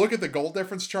 if you look at the gold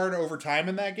difference chart over time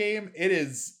in that game, it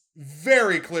is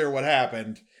very clear what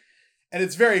happened, and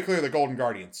it's very clear the Golden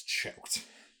Guardians choked.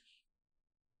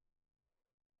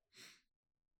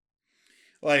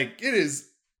 Like, it is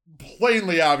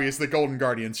plainly obvious the Golden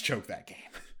Guardians choked that game.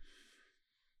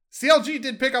 CLG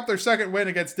did pick up their second win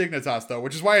against Dignitas, though,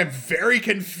 which is why I'm very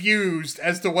confused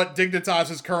as to what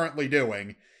Dignitas is currently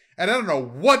doing. And I don't know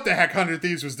what the heck 100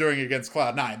 Thieves was doing against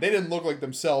Cloud9. They didn't look like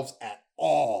themselves at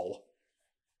all.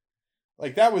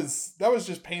 Like, that was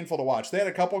just painful to watch. They had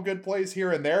a couple good plays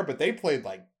here and there, but they played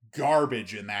like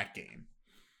garbage in that game.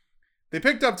 They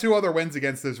picked up 2 other wins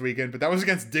against this weekend, but that was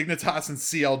against Dignitas and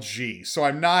CLG. So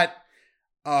I'm not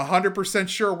 100%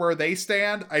 sure where they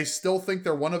stand. I still think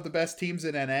they're one of the best teams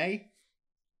in NA.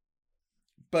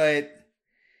 But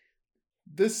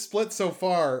this split so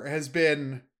far has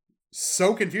been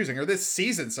so confusing, or this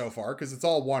season so far, because it's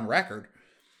all one record,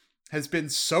 has been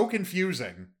so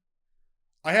confusing.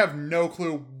 I have no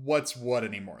clue what's what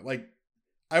anymore. Like,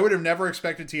 I would have never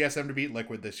expected TSM to beat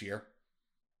Liquid this year.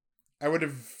 I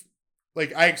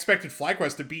expected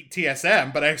FlyQuest to beat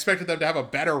TSM, but I expected them to have a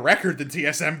better record than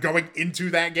TSM going into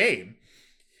that game.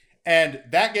 And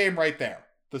that game right there,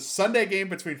 the Sunday game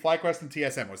between FlyQuest and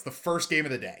TSM, was the first game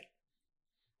of the day.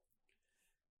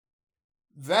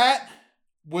 That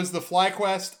was the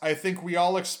FlyQuest I think we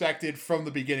all expected from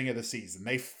the beginning of the season.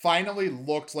 They finally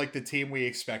looked like the team we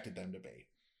expected them to be.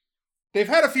 They've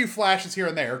had a few flashes here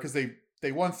and there because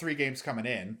they won 3 games coming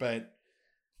in, but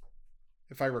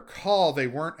if I recall, they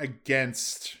weren't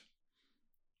against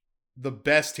the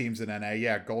best teams in NA.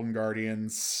 Yeah, Golden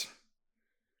Guardians.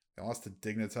 They lost to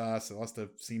Dignitas. They lost to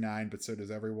C9, but so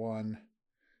does everyone.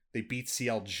 They beat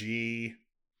CLG.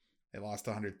 They lost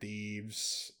to 100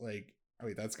 Thieves. Like, oh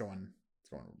wait, it's going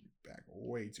back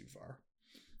way too far.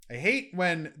 I hate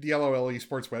when the LOL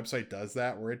Esports website does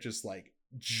that, where it just like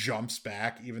jumps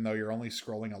back even though you're only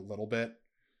scrolling a little bit.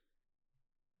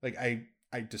 Like, I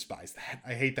despise that.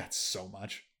 I hate that so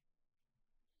much.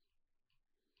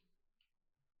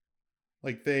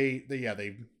 Like, they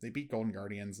beat Golden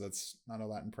Guardians. That's not all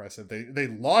that impressive. They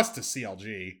lost to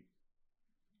CLG.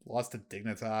 Lost to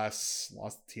Dignitas.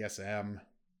 Lost to TSM.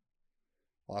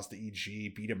 Lost to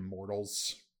EG. Beat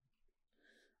Immortals.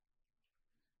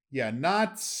 Yeah,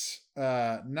 not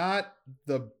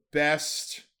the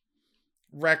best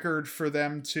record for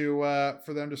them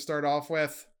to start off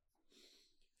with.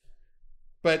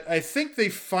 But I think they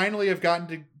finally have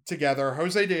gotten together.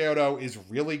 Jose Deodo is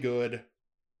really good.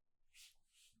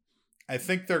 I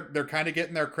think they're kind of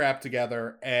getting their crap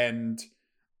together, and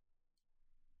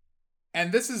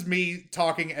this is me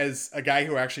talking as a guy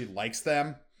who actually likes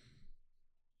them.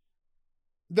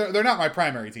 They're not my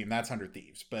primary team. That's 100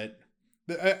 Thieves, but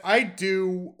I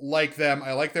do like them.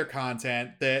 I like their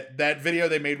content. That video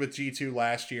they made with G2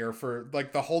 last year for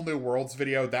like the whole New Worlds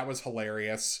video, that was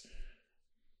hilarious.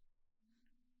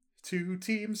 2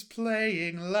 teams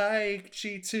playing like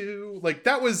G2. Like,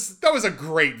 that was a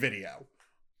great video.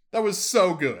 That was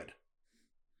so good.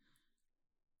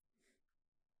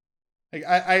 Like,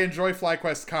 I enjoy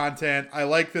FlyQuest content. I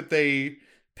like that they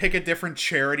pick a different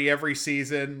charity every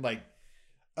season. Like,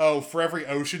 oh, for every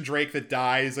ocean drake that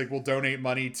dies, like, we'll donate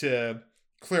money to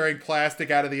clearing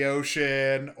plastic out of the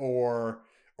ocean or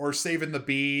saving the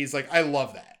bees. Like, I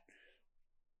love that.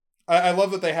 I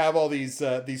love that they have all these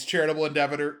charitable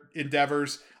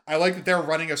endeavors. I like that they're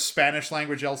running a Spanish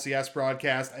language LCS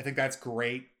broadcast. I think that's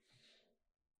great.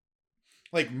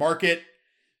 Like, market.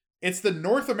 It's the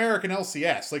North American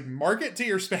LCS. Like, market to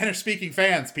your Spanish speaking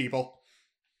fans, people.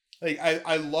 Like,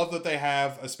 I love that they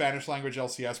have a Spanish language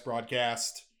LCS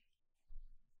broadcast.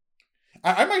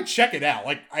 I might check it out.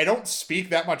 Like, I don't speak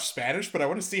that much Spanish, but I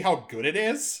want to see how good it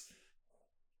is.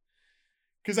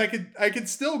 Because I could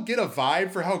still get a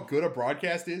vibe for how good a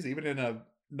broadcast is, even in a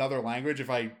another language if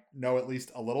I know at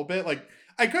least a little bit. Like,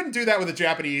 I couldn't do that with a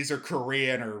Japanese or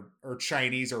Korean or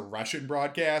Chinese or Russian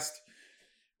broadcast,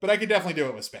 but I could definitely do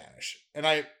it with Spanish.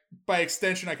 And by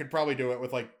extension, I could probably do it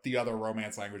with like the other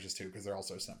Romance languages too, because they're all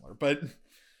so similar. But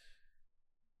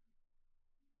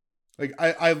like,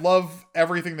 I love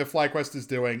everything that FlyQuest is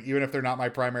doing, even if they're not my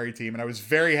primary team. And I was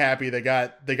very happy they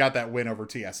got that win over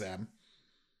TSM.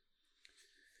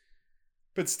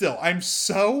 But still, I'm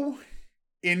so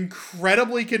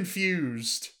incredibly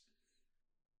confused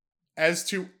as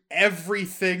to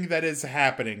everything that is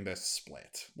happening this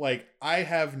split. Like, I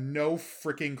have no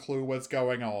freaking clue what's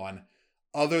going on,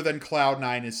 other than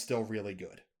Cloud9 is still really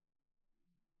good.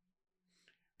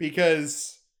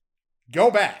 Because, go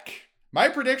back. My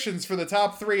predictions for the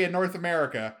top 3 in North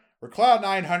America were Cloud9,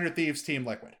 100 Thieves, Team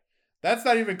Liquid. That's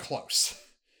not even close.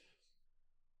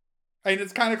 I mean,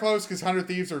 it's kind of close because 100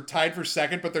 Thieves are tied for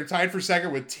second, but they're tied for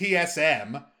second with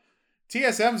TSM.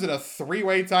 TSM's in a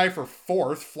 3-way tie for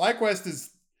 4th. FlyQuest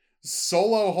is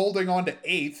solo holding on to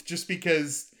 8th just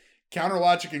because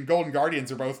Counterlogic and Golden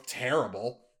Guardians are both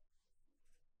terrible.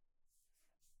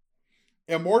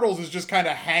 Immortals is just kind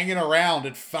of hanging around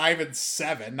at 5 and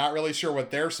 7. Not really sure what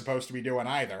they're supposed to be doing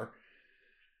either.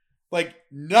 Like,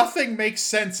 nothing makes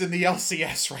sense in the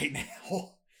LCS right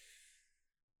now.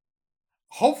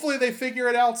 Hopefully they figure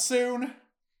it out soon.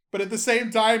 But at the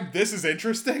same time, this is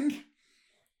interesting.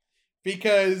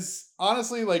 Because,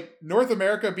 honestly, like, North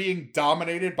America being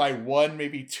dominated by 1,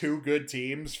 maybe 2 good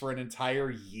teams for an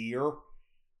entire year,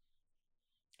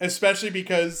 especially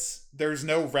because there's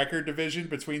no record division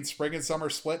between Spring and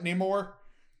Summer Split anymore.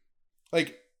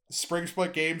 Like, Spring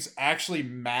Split games actually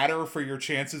matter for your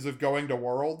chances of going to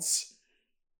Worlds.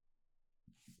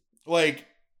 Like,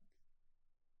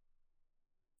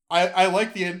 I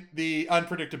like the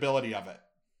unpredictability of it.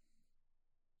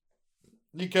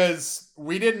 Because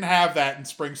we didn't have that in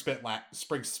Spring Split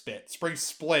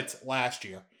last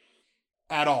year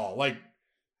at all. Like,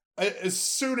 as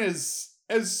soon as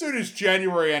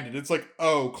January ended, it's like,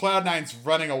 oh, Cloud9's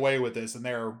running away with this and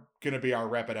they're going to be our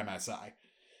rep at MSI.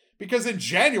 Because in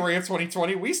January of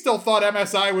 2020, we still thought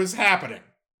MSI was happening.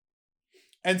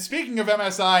 And speaking of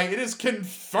MSI, it is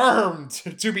confirmed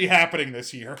to be happening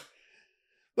this year.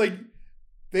 Like,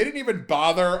 they didn't even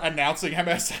bother announcing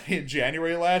MSI in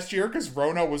January last year because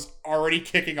Rona was already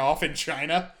kicking off in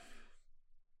China.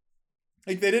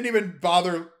 Like, they didn't even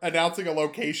bother announcing a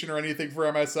location or anything for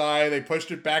MSI. They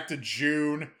pushed it back to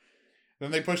June.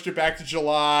 Then they pushed it back to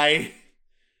July.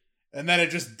 And then it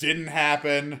just didn't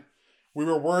happen. We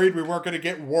were worried we weren't going to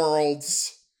get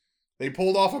Worlds. They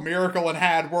pulled off a miracle and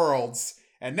had Worlds.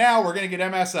 And now we're going to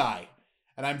get MSI.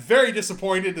 And I'm very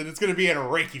disappointed that it's going to be in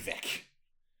Reykjavik.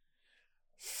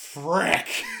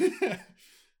 Frick.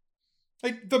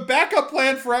 Like, the backup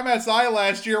plan for MSI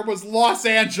last year was Los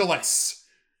Angeles.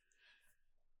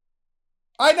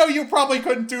 I know you probably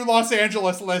couldn't do Los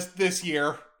Angeles this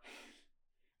year,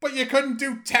 but you couldn't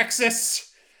do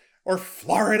Texas or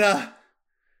Florida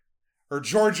or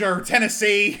Georgia or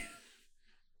Tennessee.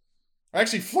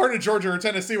 Actually, Florida, Georgia, or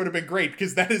Tennessee would have been great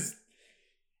because that is,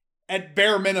 at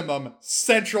bare minimum,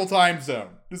 Central Time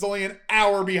Zone. It's only an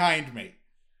hour behind me.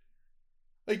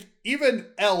 Like, even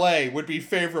LA would be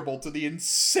favorable to the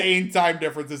insane time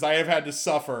differences I have had to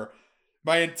suffer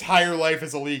my entire life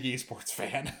as a League esports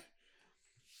fan.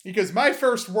 Because my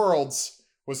first Worlds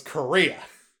was Korea.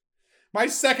 My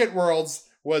second Worlds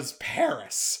was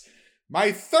Paris.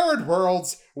 My third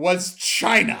Worlds was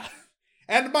China.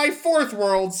 And my fourth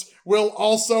Worlds will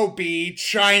also be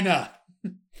China.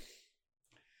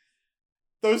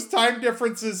 Those time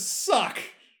differences suck.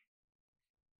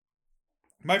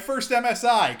 My first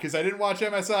MSI, because I didn't watch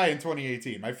MSI in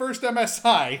 2018, my first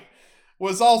MSI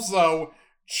was also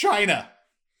China.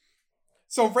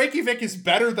 So Reykjavik is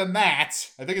better than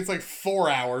that. I think it's like 4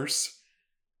 hours.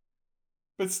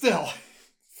 But still,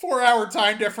 4-hour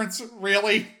time difference,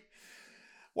 really?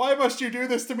 Why must you do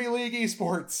this to me, League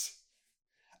Esports?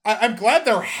 I'm glad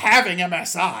they're having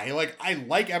MSI. Like, I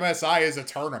like MSI as a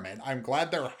tournament. I'm glad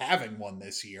they're having one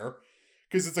this year.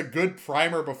 Because it's a good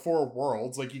primer before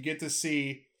Worlds. Like, you get to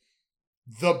see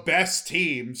the best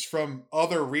teams from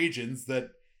other regions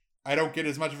that I don't get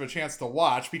as much of a chance to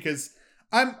watch. Because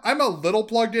I'm a little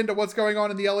plugged into what's going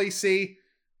on in the LEC.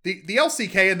 The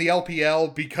LCK and the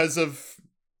LPL, because of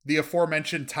the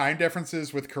aforementioned time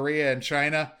differences with Korea and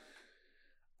China,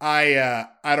 I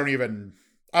don't even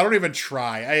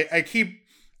try.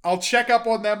 I'll check up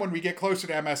on them when we get closer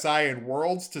to MSI and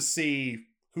Worlds to see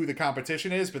who the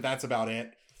competition is, but that's about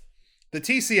it. The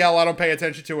TCL I don't pay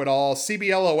attention to at all.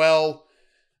 CBLOL,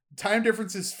 time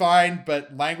difference is fine,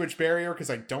 but language barrier, because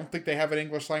I don't think they have an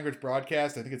English language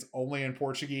broadcast. I think it's only in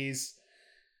Portuguese.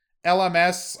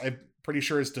 LMS, I'm pretty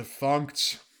sure is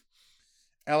defunct.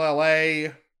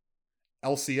 LLA,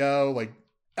 LCO, like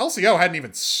LCO hadn't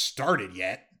even started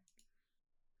yet.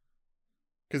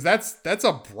 Because that's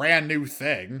a brand new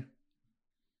thing.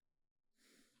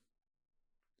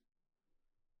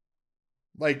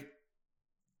 Like,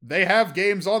 they have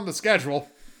games on the schedule,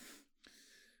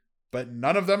 but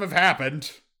none of them have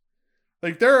happened.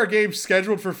 Like, there are games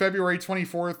scheduled for February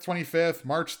 24th, 25th,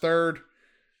 March 3rd.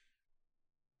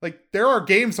 Like, there are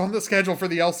games on the schedule for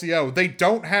the LCO. They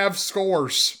don't have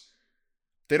scores.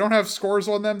 They don't have scores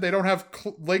on them. They don't have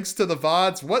links to the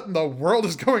VODs. What in the world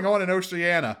is going on in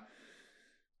Oceania?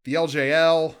 The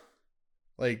LJL,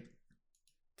 like,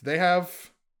 do they have...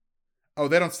 Oh,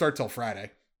 they don't start till Friday.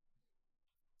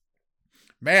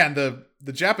 Man, the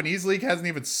Japanese league hasn't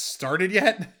even started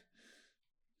yet.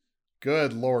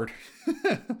 Good lord.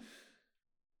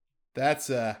 That's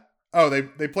oh,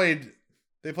 they played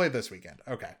this weekend.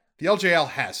 Okay. The LJL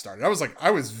has started. I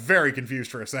was very confused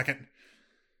for a second.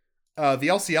 The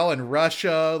LCL in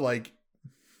Russia, like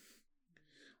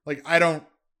I don't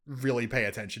really pay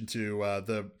attention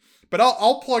to but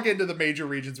I'll plug into the major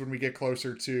regions when we get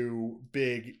closer to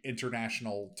big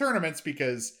international tournaments,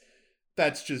 because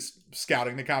that's just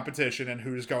scouting the competition and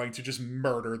who's going to just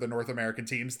murder the North American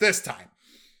teams this time.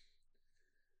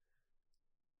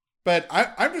 But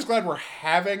I'm just glad we're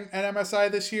having an MSI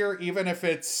this year, even if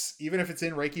it's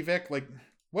in Reykjavik. Like,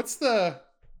 what's the...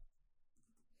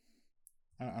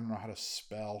 I don't know how to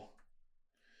spell.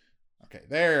 Okay,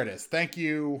 there it is. Thank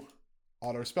you.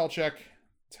 Auto spell check.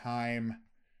 Time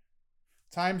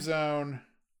zone.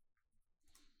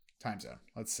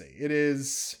 Let's see. It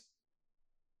is...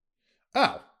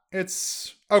 Oh,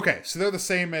 it's... Okay, so they're the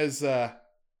same as... They're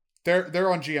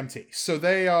on GMT. So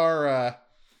they are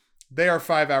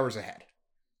 5 hours ahead.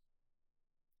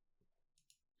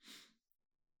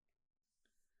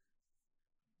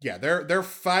 Yeah, they're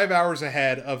 5 hours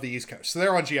ahead of the East Coast. So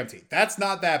they're on GMT. That's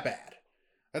not that bad.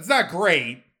 That's not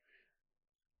great.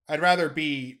 I'd rather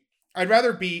be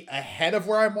ahead of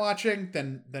where I'm watching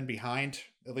than behind,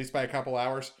 at least by a couple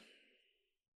hours.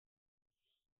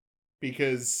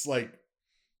 Because, like,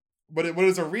 what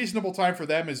is a reasonable time for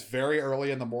them is very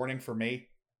early in the morning for me.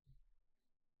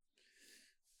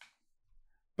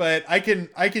 But I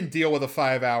can deal with a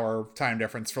 5 hour time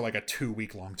difference for like a 2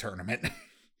 week long tournament.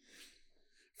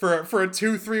 For a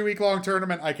 2-3 week long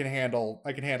tournament, I can handle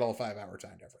a 5 hour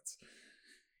time difference.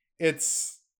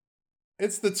 It's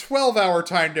the 12 hour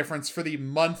time difference for the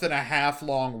month and a half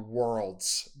long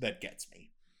Worlds that gets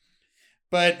me.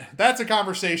 But that's a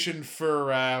conversation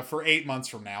for 8 months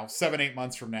from now, 7-8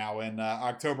 months from now, in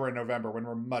October and November, when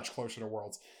we're much closer to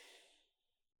Worlds.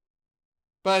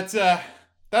 But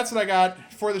that's what I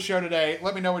got for the show today.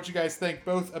 Let me know what you guys think,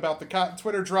 both about the Cotton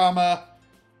Twitter drama,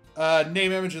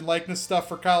 name, image, and likeness stuff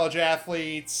for college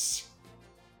athletes,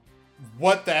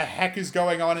 what the heck is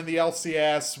going on in the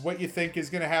LCS, what you think is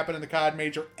going to happen in the COD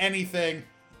Major, anything,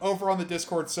 over on the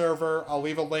Discord server. I'll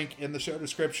leave a link in the show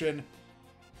description.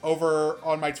 Over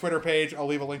on my Twitter page, I'll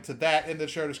leave a link to that in the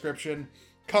show description.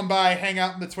 Come by, hang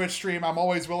out in the Twitch stream. I'm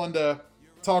always willing to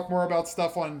talk more about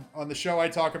stuff on the show. I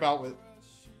talk about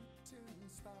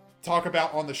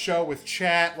on the show with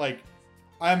chat. Like,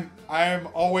 I'm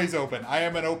always open. I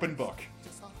am an open book.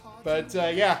 But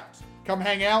yeah, come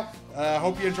hang out.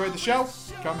 Hope you enjoyed the show.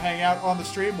 Come hang out on the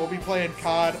stream. We'll be playing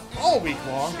COD all week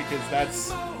long, because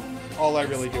that's all I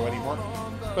really do anymore.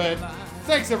 But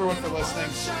thanks everyone for listening,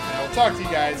 and I'll talk to you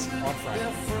guys on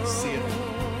Friday. See you then.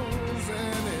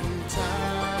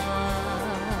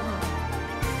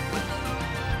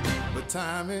 But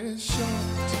time is short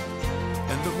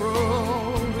and the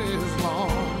road is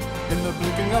long. In the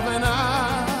blinking of an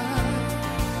eye,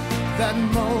 that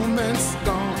moment's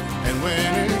gone. And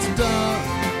when it's done,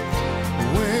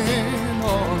 win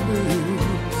or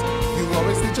lose, you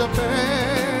always did your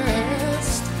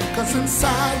best. 'Cause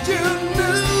inside you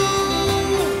knew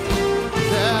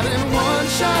that in one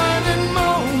shining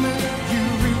moment you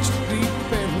reached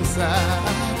deep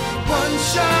inside. One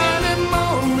shining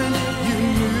moment you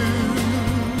knew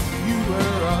you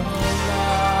were alive.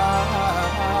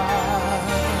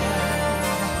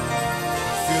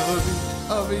 Feel the beat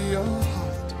of your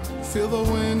heart, feel the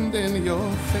wind in your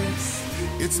face.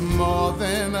 It's more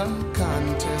than a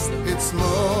contest, it's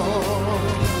more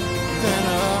than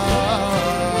a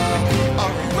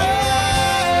race.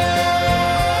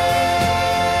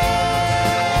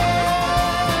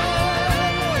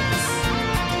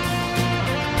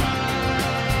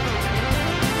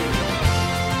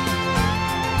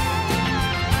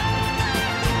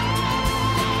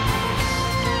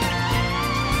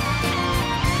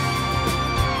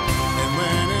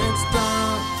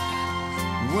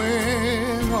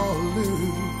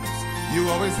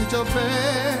 did your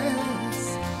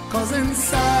best, 'cause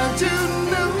inside you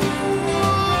knew